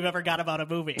defensive we've ever got about a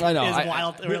movie. I know. Is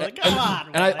Wild. We're like, come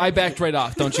on. And I Willie. backed right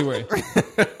off. Don't you worry.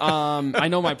 I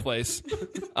know my place.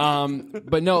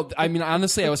 But no, I mean,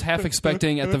 honestly, I was half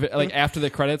expecting at the after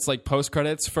the credits, like post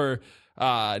credits, for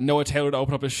Noah Taylor to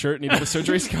open up his shirt and he put a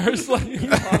surgery scars like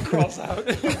crawls out.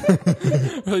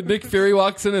 Like Nick Fury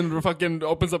walks in and fucking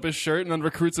opens up his shirt and then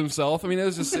recruits himself. I mean, it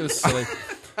was silly.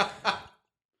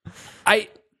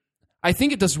 I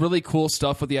think it does really cool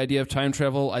stuff with the idea of time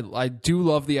travel. I do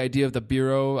love the idea of the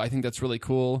Bureau. I think that's really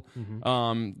cool.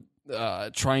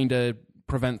 Trying to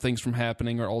prevent things from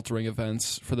happening or altering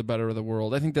events for the better of the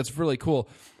world. I think that's really cool.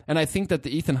 And I think that the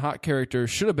Ethan Hawke character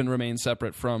should have been remained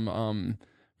separate from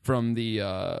the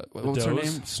what's her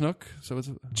name? Snook? So what's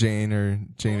it? Jane or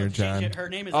John. Her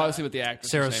name is Let's see what the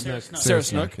actress Sarah name is. Snook. Sarah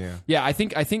Snook. Yeah. I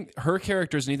think her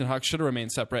characters and Ethan Hawke should have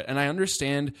remained separate. And I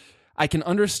can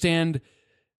understand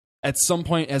at some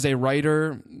point as a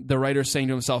writer, the writer saying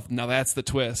to himself, now that's the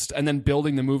twist, and then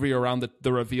building the movie around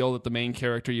the reveal that the main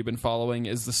character you've been following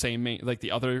is the same like the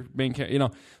other main character. You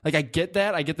know, like I get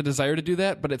that. I get the desire to do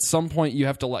that. But at some point you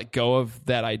have to let go of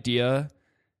that idea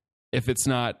if it's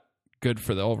not good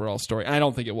for the overall story. And I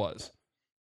don't think it was.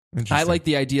 I like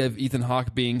the idea of Ethan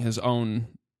Hawke being his own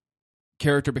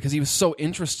character because he was so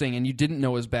interesting and you didn't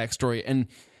know his backstory, and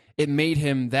it made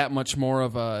him that much more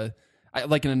of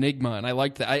like an enigma, and I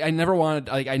liked that. I never wanted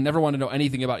to know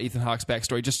anything about Ethan Hawke's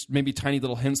backstory. Just maybe tiny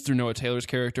little hints through Noah Taylor's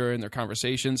character and their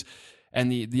conversations, and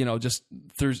just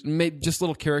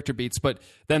little character beats. But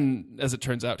then, as it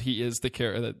turns out, he is the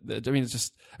character.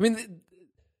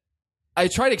 I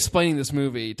tried explaining this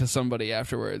movie to somebody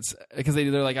afterwards because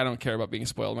they're like, I don't care about being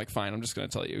spoiled. I'm like, fine, I'm just going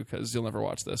to tell you because you'll never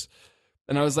watch this.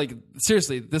 And I was like,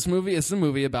 seriously, this movie is a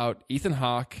movie about Ethan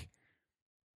Hawke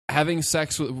having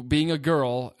sex with being a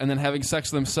girl and then having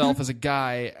sex with himself as a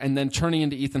guy and then turning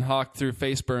into Ethan Hawke through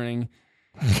face burning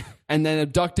and then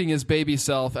abducting his baby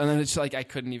self, and then it's like I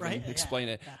couldn't even explain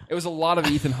it. Yeah. It was a lot of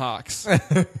Ethan Hawkes.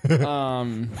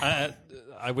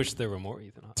 I wish there were more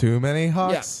Ethan Hawke. Too many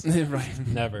Hawks? Yeah. Right.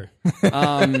 Never.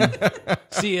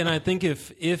 See, and I think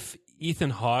if Ethan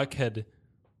Hawke had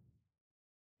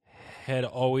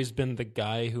always been the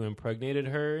guy who impregnated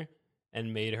her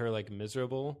and made her like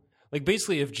miserable. Like,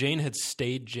 basically, if Jane had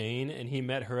stayed Jane and he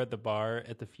met her at the bar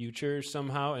at the future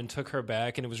somehow and took her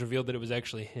back and it was revealed that it was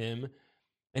actually him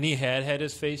and he had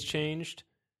his face changed,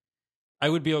 I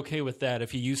would be okay with that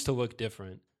if he used to look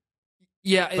different.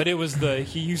 Yeah. But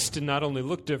he used to not only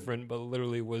look different, but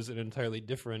literally was an entirely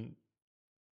different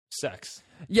sex.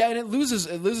 Yeah, and it loses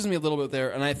me a little bit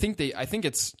there, and I think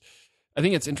it's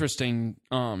interesting.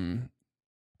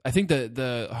 I think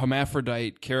the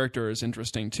hermaphrodite character is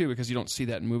interesting too because you don't see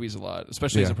that in movies a lot,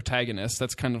 especially as a protagonist.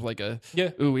 That's kind of like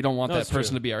we don't want that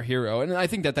person to be our hero, and I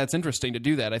think that's interesting to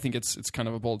do that. I think it's kind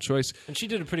of a bold choice, and she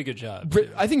did a pretty good job.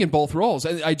 I think in both roles.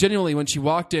 I genuinely, when she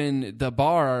walked in the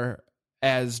bar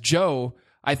as Joe,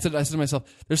 I said to myself,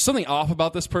 "There's something off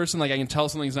about this person. Like I can tell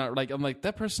something's not like." I'm like,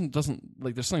 that person doesn't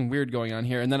like. There's something weird going on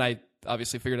here, and then I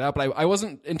obviously figured it out, but I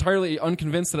wasn't entirely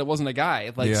unconvinced that it wasn't a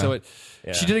guy. Like, so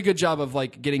she did a good job of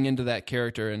like getting into that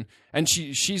character, and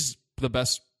she's the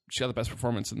best. She got the best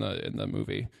performance in the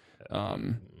movie.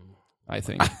 I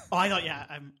think. Oh, I thought,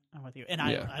 I'm with you, and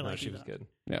I like she was good.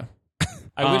 Yeah.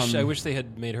 I wish they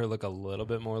had made her look a little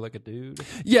bit more like a dude.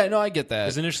 Yeah, no, I get that.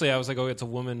 Because initially I was like, oh, it's a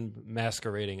woman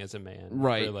masquerading as a man,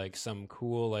 right? For like some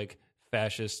cool like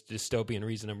fascist dystopian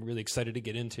reason I'm really excited to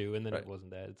get into, and then it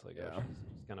wasn't that. It's like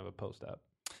she's kind of a post-op.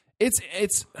 It's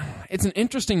an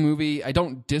interesting movie. I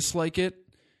don't dislike it.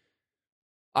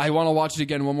 I want to watch it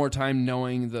again one more time,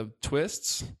 knowing the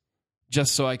twists,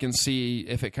 just so I can see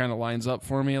if it kind of lines up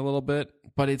for me a little bit.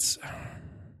 But it's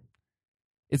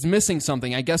missing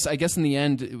something. I guess in the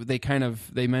end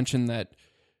they mentioned that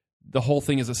the whole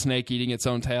thing is a snake eating its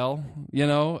own tail,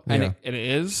 and it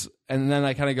is. And then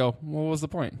I kind of go, well, what was the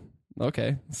point?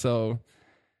 Okay, so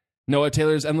Noah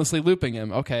Taylor's endlessly looping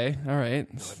him. Okay, all right.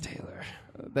 Noah Taylor,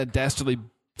 that dastardly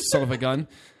son of a gun.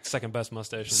 Second best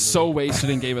mustache. So wasted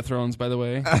in Game of Thrones, by the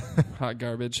way. Hot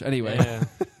garbage. Anyway,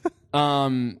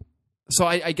 so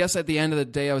I guess at the end of the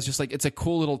day, I was just like, it's a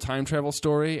cool little time travel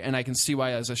story, and I can see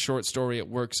why as a short story it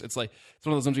works. It's like it's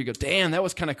one of those ones where you go, damn, that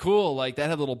was kind of cool. Like that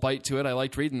had a little bite to it. I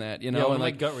liked reading that, Yeah, and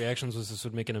my gut reactions was this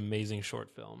would make an amazing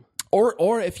short film.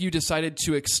 Or if you decided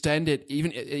to extend it,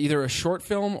 even either a short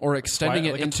film or extending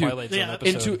it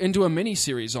into a mini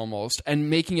series almost, and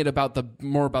making it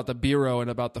more about the Bureau and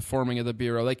about the forming of the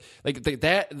Bureau, like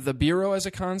the Bureau as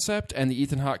a concept and the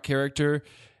Ethan Hawke character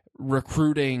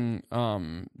recruiting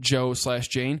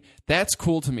Joe/Jane, that's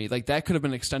cool to me. Like that could have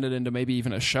been extended into maybe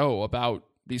even a show about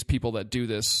these people that do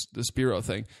this Bureau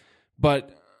thing.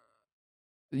 But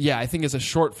yeah, I think as a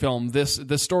short film,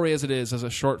 the story as it is as a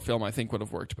short film, I think would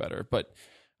have worked better. But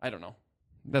I don't know.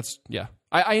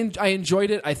 I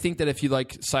enjoyed it. I think that if you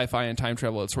like sci-fi and time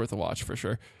travel, it's worth a watch for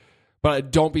sure.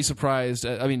 But don't be surprised.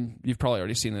 I mean, you've probably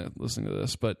already seen it listening to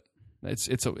this, but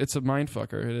it's a mind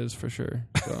fucker. It is for sure.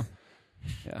 So,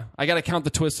 yeah, I got to count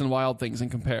the twists and wild things and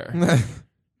compare.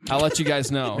 I'll let you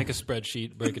guys know. Make a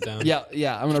spreadsheet, break it down.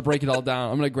 Yeah. I'm gonna break it all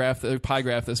down. I'm gonna pie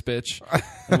graph this bitch,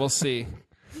 and we'll see.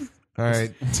 All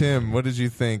right, Tim, what did you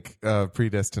think of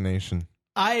Predestination?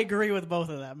 I agree with both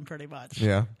of them pretty much.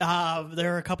 Yeah.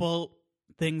 There are a couple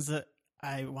things that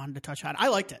I wanted to touch on. I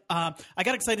liked it. I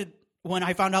got excited when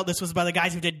I found out this was by the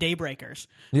guys who did Daybreakers,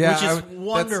 which is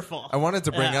wonderful. I wanted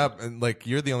to bring up, and like,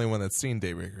 you're the only one that's seen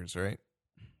Daybreakers, right?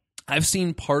 I've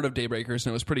seen part of Daybreakers, and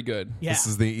it was pretty good. Yeah. This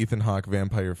is the Ethan Hawke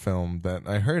vampire film that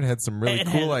I heard had some really It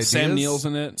cool had ideas. Sam Neill's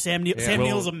in it. Sam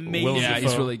Neill's amazing. Yeah,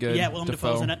 he's really good. Yeah, Willem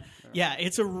Dafoe's in it. Yeah,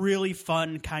 it's a really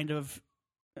fun kind of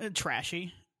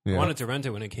trashy. Yeah. I wanted to rent it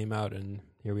when it came out, and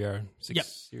here we are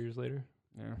 6 years later.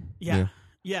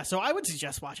 Yeah. So I would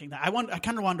suggest watching that. I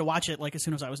kind of wanted to watch it like as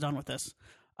soon as I was done with this.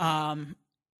 Other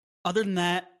than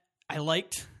that, I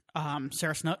liked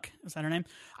Sarah Snook. Is that her name?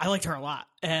 I liked her a lot,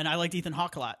 and I liked Ethan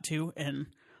Hawke a lot too. And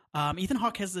Ethan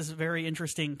Hawke has this very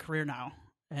interesting career now,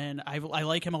 and I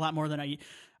like him a lot more than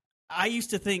I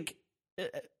used to think.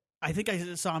 I think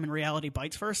I saw him in Reality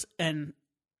Bites first, and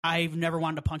I've never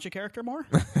wanted to punch a character more,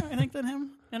 I think, than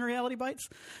him in Reality Bites.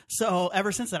 So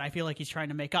ever since then, I feel like he's trying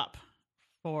to make up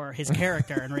for his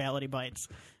character in Reality Bites.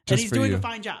 And he's doing a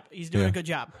fine job. He's doing a good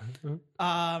job.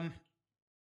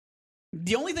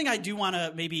 The only thing I do want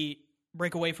to maybe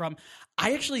break away from,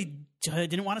 I actually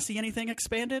didn't want to see anything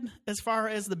expanded as far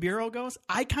as the Bureau goes.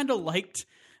 I kind of liked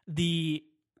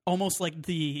almost like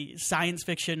the science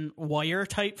fiction Wire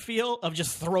type feel of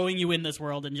just throwing you in this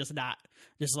world and just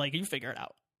like, you figure it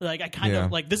out. Like, I kind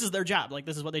of like, this is their job. Like,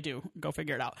 this is what they do. Go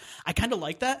figure it out. I kind of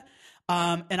like that.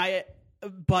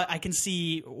 But I can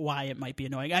see why it might be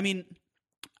annoying. I mean,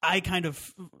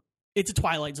 it's a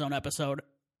Twilight Zone episode,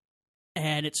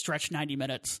 and it's stretched 90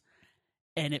 minutes,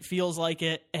 and it feels like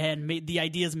it, and the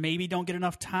ideas maybe don't get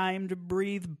enough time to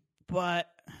breathe, but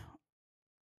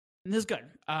this is good.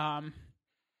 I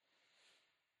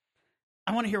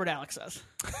want to hear what Alex says.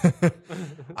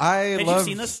 Had you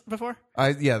seen this before?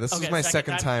 This is my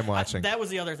second time watching. That was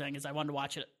the other thing, is I wanted to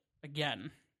watch it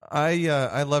again.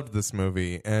 I loved this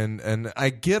movie, and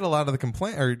I get a lot of the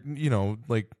complaint, or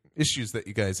like issues that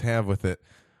you guys have with it,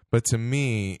 but to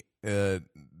me, the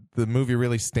movie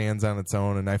really stands on its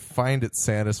own, and I find it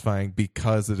satisfying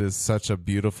because it is such a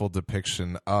beautiful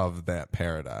depiction of that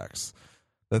paradox.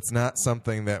 That's not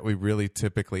something that we really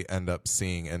typically end up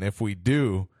seeing, and if we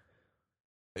do,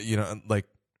 like,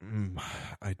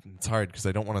 it's hard because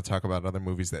I don't want to talk about other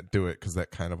movies that do it because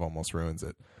that kind of almost ruins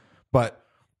it. But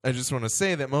I just want to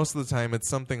say that most of the time it's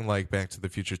something like Back to the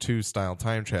Future 2 style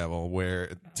time travel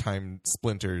where time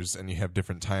splinters and you have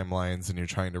different timelines and you're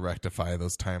trying to rectify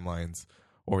those timelines,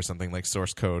 or something like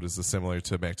Source Code is similar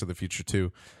to Back to the Future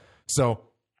 2. So,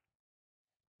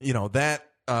 that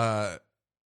I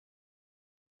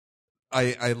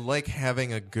like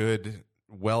having a good,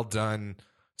 well done,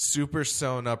 super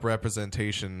sewn up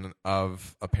representation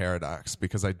of a paradox,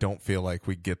 because I don't feel like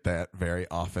we get that very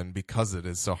often because it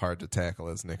is so hard to tackle,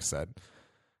 as Nick said.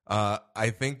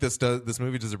 I think this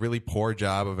movie does a really poor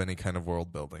job of any kind of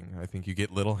world building. I think you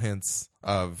get little hints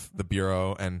of the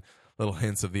Bureau and little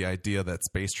hints of the idea that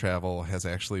space travel has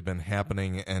actually been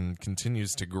happening and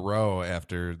continues to grow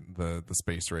after the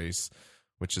space race,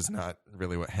 which is not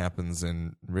really what happens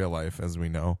in real life, as we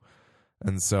know.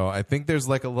 And so I think there's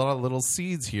like a lot of little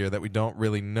seeds here that we don't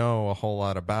really know a whole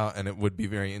lot about, and it would be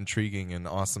very intriguing and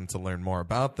awesome to learn more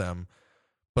about them.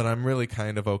 But I'm really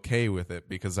kind of okay with it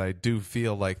because I do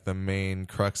feel like the main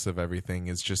crux of everything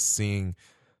is just seeing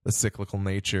the cyclical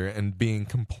nature and being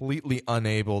completely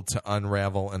unable to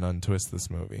unravel and untwist this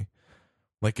movie.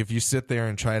 Like, if you sit there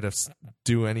and try to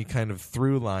do any kind of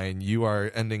through line, you are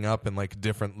ending up in like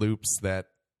different loops that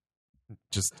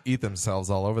just eat themselves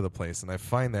all over the place, and I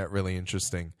find that really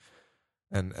interesting.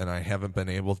 And I haven't been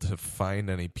able to find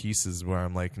any pieces where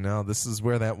I'm like, no, this is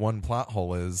where that one plot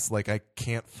hole is. Like, I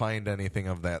can't find anything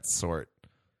of that sort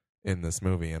in this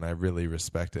movie, and I really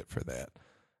respect it for that.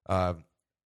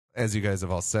 As you guys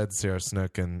have all said, Sarah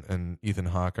Snook and Ethan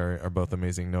Hawke are both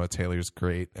amazing. Noah Taylor's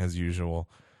great, as usual.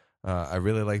 I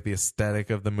really like the aesthetic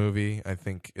of the movie. I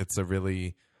think it's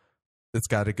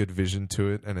got a good vision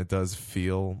to it, and it does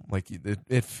feel like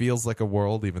it feels like a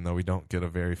world, even though we don't get a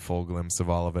very full glimpse of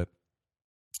all of it.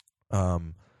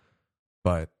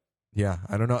 But yeah,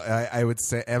 I don't know. I would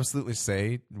absolutely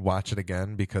say watch it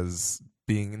again, because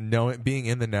being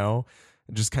in the know,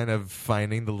 just kind of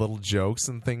finding the little jokes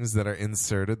and things that are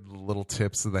inserted, the little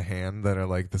tips of the hand that are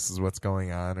like, this is what's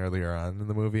going on earlier on in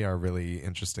the movie, are really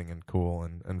interesting and cool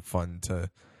and fun to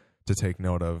to take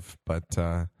note of. But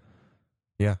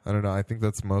yeah, I don't know. I think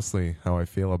that's mostly how I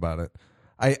feel about it.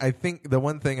 I think the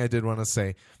one thing I did want to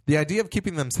say, the idea of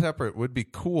keeping them separate would be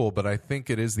cool, but I think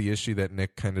it is the issue that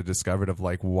Nick kind of discovered of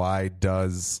like, why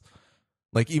does,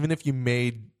 like, even if you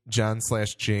made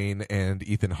John/Jane and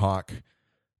Ethan Hawke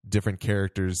different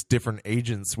characters, different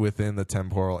agents within the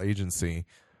temporal agency,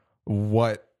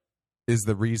 what is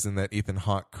the reason that Ethan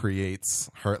Hawke creates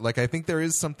her? Like, I think there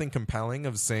is something compelling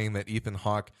of saying that Ethan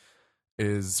Hawke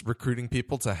is recruiting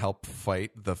people to help fight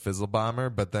the Fizzle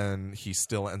Bomber, but then he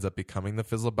still ends up becoming the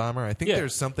Fizzle Bomber. I think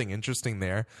there's something interesting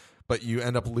there, but you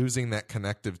end up losing that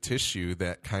connective tissue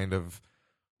that kind of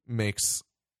makes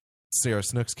Sarah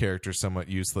Snook's character somewhat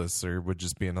useless, or would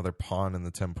just be another pawn in the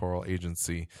temporal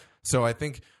agency. So I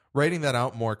think writing that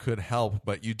out more could help,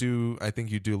 but I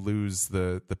think you do lose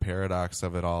the paradox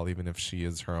of it all, even if she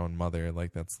is her own mother.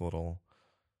 Like, that's a little,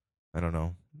 I don't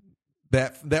know.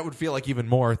 That would feel like even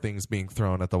more things being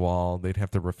thrown at the wall. They'd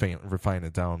have to refine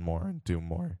it down more and do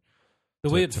more. The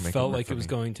way it felt like it was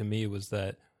going to me was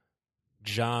that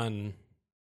John,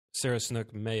 Sarah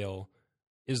Snook male,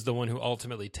 is the one who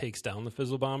ultimately takes down the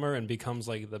Fizzle Bomber and becomes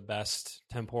like the best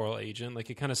temporal agent. Like,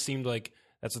 it kind of seemed like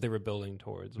that's what they were building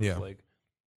towards. It was like,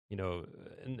 you know,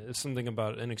 and something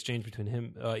about an exchange between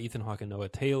him, Ethan Hawke, and Noah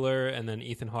Taylor, and then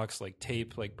Ethan Hawke's like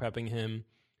tape, like prepping him.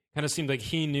 Kind of seemed like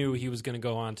he knew he was going to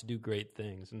go on to do great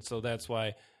things. And so that's why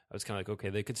I was kind of like, okay,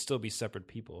 they could still be separate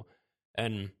people.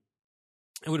 And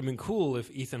it would have been cool if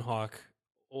Ethan Hawke,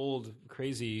 old,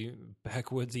 crazy,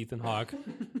 backwoods Ethan Hawke,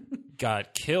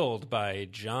 got killed by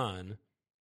John.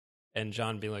 And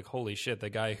John being like, holy shit, the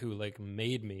guy who like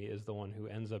made me is the one who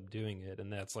ends up doing it.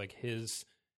 And that's like his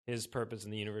purpose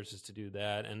in the universe is to do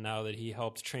that. And now that he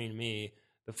helped train me,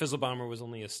 the Fizzle Bomber was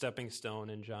only a stepping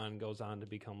stone, and John goes on to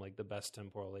become like the best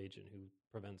temporal agent who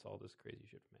prevents all this crazy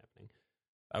shit from happening.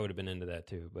 I would have been into that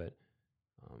too, but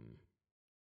I don't know.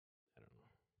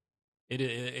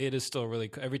 It is still really.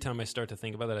 Every time I start to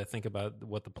think about that, I think about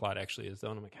what the plot actually is, though,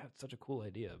 and I'm like, it's such a cool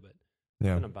idea, but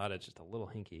something about it's just a little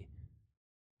hinky.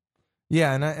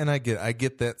 Yeah, and I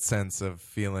get that sense of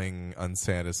feeling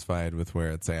unsatisfied with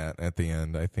where it's at the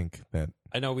end. I think that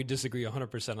I know we disagree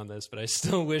 100% on this, but I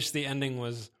still wish the ending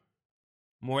was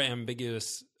more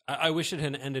ambiguous. I wish it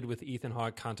had ended with Ethan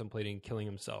Hawke contemplating killing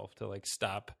himself to like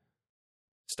stop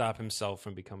himself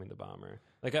from becoming the bomber.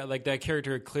 Like that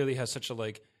character clearly has such a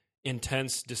like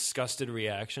intense, disgusted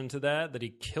reaction to that he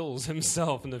kills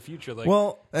himself in the future. Like,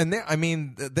 well, and I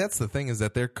mean, that's the thing, is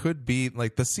that there could be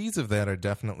like the seeds of that are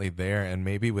definitely there, and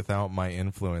maybe without my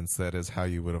influence, that is how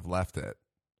you would have left it.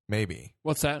 Maybe.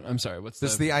 What's that? I'm sorry. What's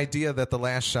just the idea that the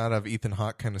last shot of Ethan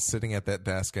Hawke kind of sitting at that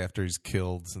desk after he's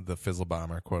killed the Fizzle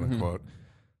Bomber, quote unquote.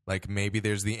 Like, maybe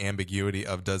there's the ambiguity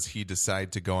of, does he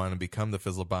decide to go on and become the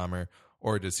Fizzle Bomber,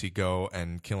 or does he go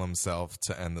and kill himself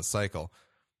to end the cycle?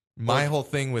 My whole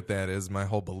thing with that is, my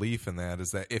whole belief in that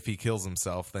is that if he kills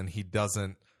himself, then he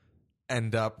doesn't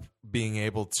end up being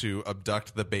able to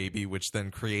abduct the baby, which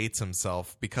then creates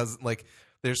himself, because like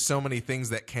there's so many things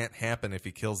that can't happen if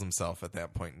he kills himself at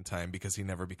that point in time, because he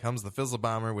never becomes the Fizzle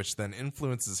Bomber, which then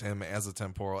influences him as a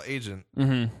temporal agent.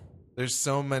 Mm-hmm. There's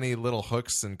so many little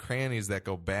hooks and crannies that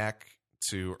go back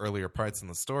to earlier parts in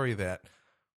the story that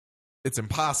it's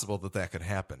impossible that could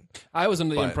happen. I was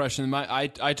under the impression, I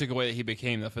took away that he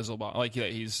became the Fizzle Bomber, like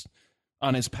that he's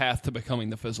on his path to becoming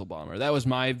the Fizzle Bomber. That was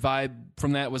my vibe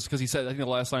from that, was because he said, I think the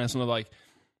last line is something like,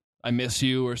 I miss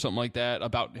you, or something like that,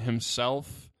 about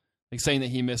himself, like saying that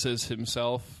he misses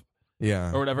himself,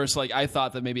 or whatever. So like, I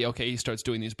thought that maybe, okay, he starts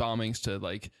doing these bombings to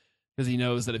like, because he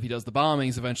knows that if he does the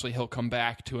bombings, eventually he'll come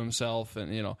back to himself,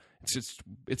 and you know,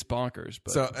 it's bonkers.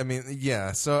 But. So I mean,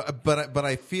 yeah. So, but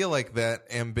I feel like that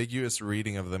ambiguous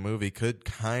reading of the movie could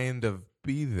kind of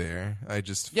be there. I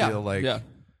just feel like,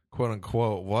 quote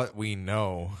unquote, what we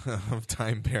know of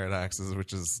time paradoxes,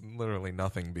 which is literally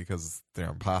nothing because they're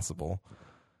impossible,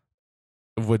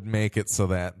 would make it so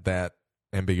that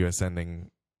ambiguous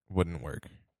ending wouldn't work.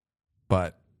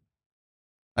 But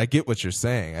I get what you're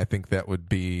saying. I think that would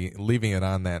be, leaving it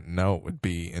on that note would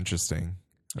be interesting.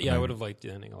 Yeah, I would have liked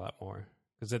the ending a lot more.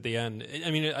 Because at the end,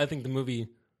 I mean, I think the movie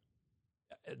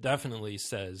definitely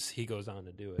says he goes on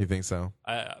to do it. You think so?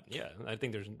 Yeah, I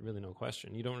think there's really no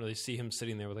question. You don't really see him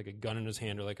sitting there with like a gun in his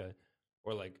hand, or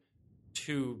like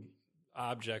two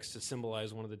objects to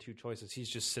symbolize one of the two choices. He's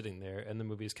just sitting there, and the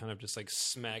movie is kind of just like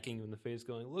smacking you in the face,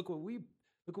 going, "Look what we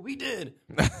did!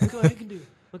 Look what I can do!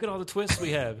 Look at all the twists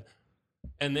we have!"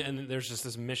 And there's just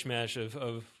this mishmash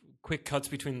of quick cuts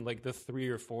between like the 3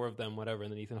 or 4 of them, whatever,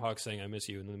 and then Ethan Hawke saying, "I miss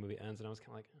you," and then the movie ends, and I was kind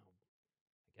of like, oh,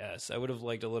 I guess I would have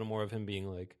liked a little more of him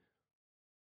being like,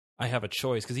 I have a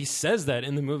choice, because he says that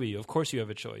in the movie. Of course you have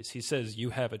a choice. He says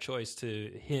you have a choice to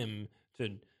him,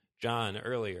 to John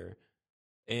earlier.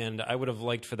 And I would have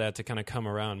liked for that to kind of come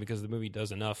around, because the movie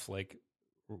does enough like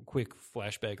quick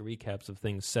flashback recaps of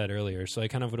things said earlier. So I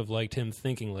kind of would have liked him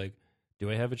thinking like, do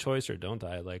I have a choice or don't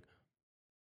I? Like,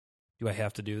 do I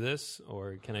have to do this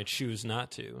or can I choose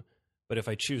not to? But if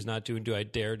I choose not to, do I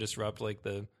dare disrupt like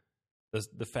the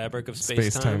fabric of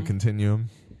space-time continuum?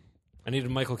 I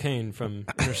needed Michael Caine from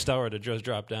Interstellar to just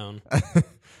drop down.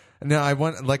 No,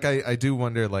 I do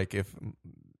wonder, like, if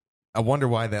I wonder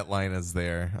why that line is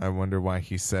there. I wonder why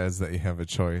he says that you have a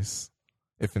choice,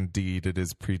 if indeed it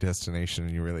is predestination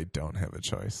and you really don't have a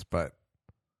choice. But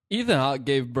Ethan Hawke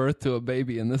gave birth to a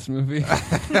baby in this movie.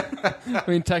 I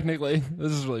mean, technically,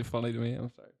 this is really funny to me.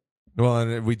 I'm sorry. Well,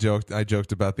 and I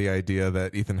joked about the idea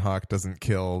that Ethan Hawke doesn't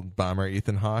kill bomber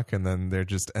Ethan Hawke, and then they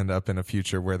just end up in a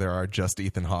future where there are just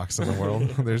Ethan Hawkes in the world.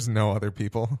 There's no other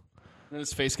people. And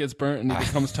his face gets burnt, and he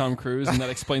becomes Tom Cruise, and that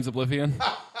explains Oblivion.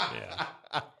 Yeah.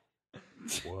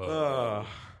 Whoa.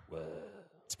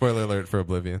 Spoiler alert for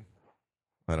Oblivion.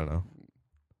 I don't know.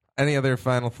 Any other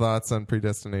final thoughts on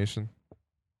Predestination?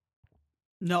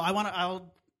 No, I want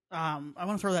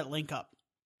to throw that link up.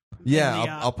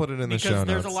 Yeah, I'll put it in the show notes.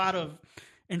 Because there's a lot of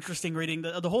interesting reading.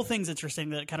 The whole thing's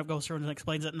interesting that it kind of goes through and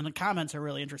explains it, and the comments are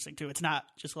really interesting too. It's not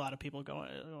just a lot of people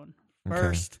going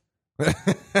first.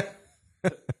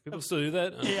 People still do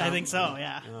that? Yeah, I think so.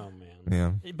 Yeah. Oh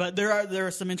man. Yeah. But there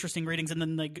are some interesting readings, and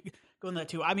then they go in that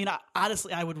too. I mean,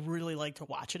 honestly, I would really like to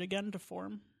watch it again to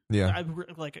form. Yeah.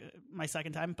 Like my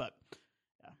second time, but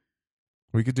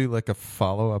we could do like a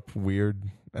follow-up weird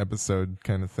episode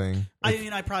kind of thing. I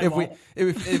mean, I probably won't.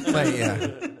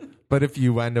 Yeah. But if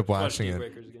you end up watching it.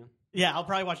 Again. Yeah, I'll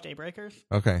probably watch Daybreakers.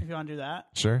 Okay. If you want to do that.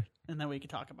 Sure. And then we can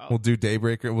talk about. We'll do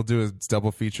Daybreaker. We'll do a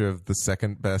double feature of the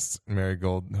second best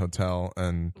Marigold Hotel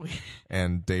and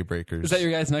Daybreakers. Is that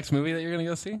your guys' next movie that you're going to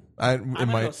go see? I'm going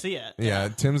to go see it. Yeah,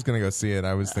 Tim's going to go see it.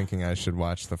 I was thinking I should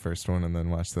watch the first one and then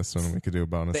watch this one, and we could do a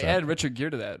bonus. They add Richard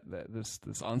Gere to this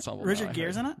ensemble. Richard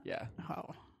Gere's in it? Yeah.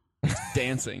 Oh. He's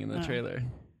dancing in the trailer.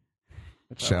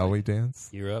 Shall we dance?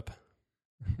 You're up.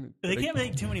 They can't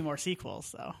make too many more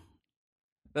sequels, though.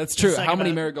 That's true. Like How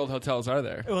many Marigold hotels are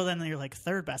there? Well, then you're like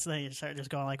third best. And then you start just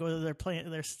going like, well,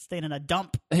 they're staying in a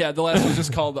dump. Yeah, the last one's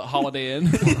just called Holiday Inn.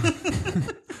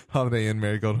 Holiday Inn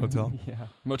Marigold Hotel. Yeah,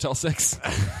 Motel 6.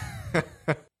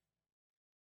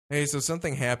 Hey, so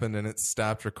something happened and it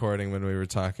stopped recording when we were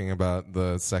talking about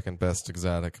the second best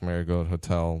exotic Marigold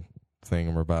Hotel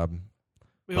thingamabob.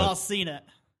 We've all seen it.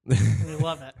 We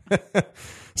love it.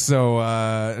 So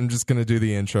I'm just gonna do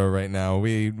the intro right now.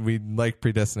 We like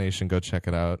Predestination. Go check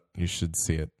it out. You should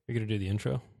see it. You're gonna do the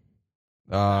intro.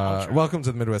 Welcome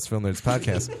to the Midwest Film Nerds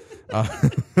podcast.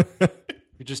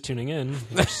 You're just tuning in.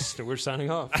 We're signing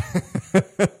off.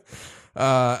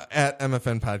 At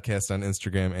MFN Podcast on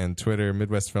Instagram and Twitter,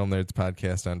 Midwest Film Nerds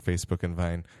Podcast on Facebook and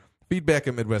Vine. Feedback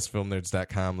at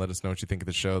MidwestFilmNerds.com. Let us know what you think of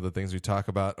the show, the things we talk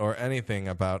about, or anything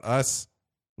about us.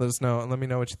 Let us know. Let me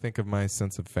know what you think of my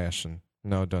sense of fashion.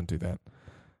 No, don't do that.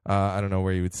 I don't know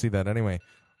where you would see that anyway.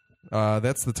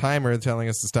 That's the timer telling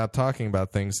us to stop talking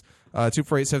about things.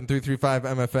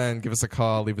 248-7335-MFN. Give us a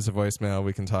call. Leave us a voicemail.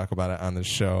 We can talk about it on the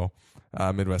show.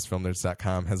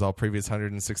 MidwestFilmNerds.com has all previous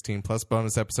 116 plus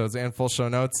bonus episodes and full show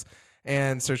notes.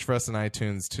 And search for us on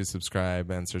iTunes to subscribe,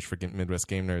 and search for Midwest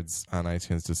Game Nerds on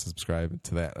iTunes to subscribe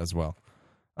to that as well.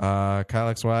 Kyle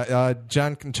XY,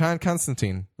 John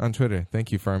Constantine on Twitter.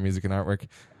 Thank you for our music and artwork.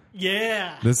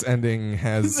 Yeah. This ending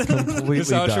has completely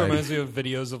This outro died. reminds me of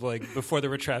videos of like before there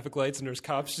were traffic lights and there's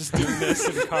cops just doing this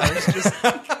and cars just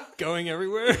going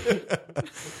everywhere.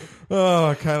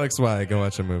 Oh, Kyle XY, go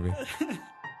watch a movie.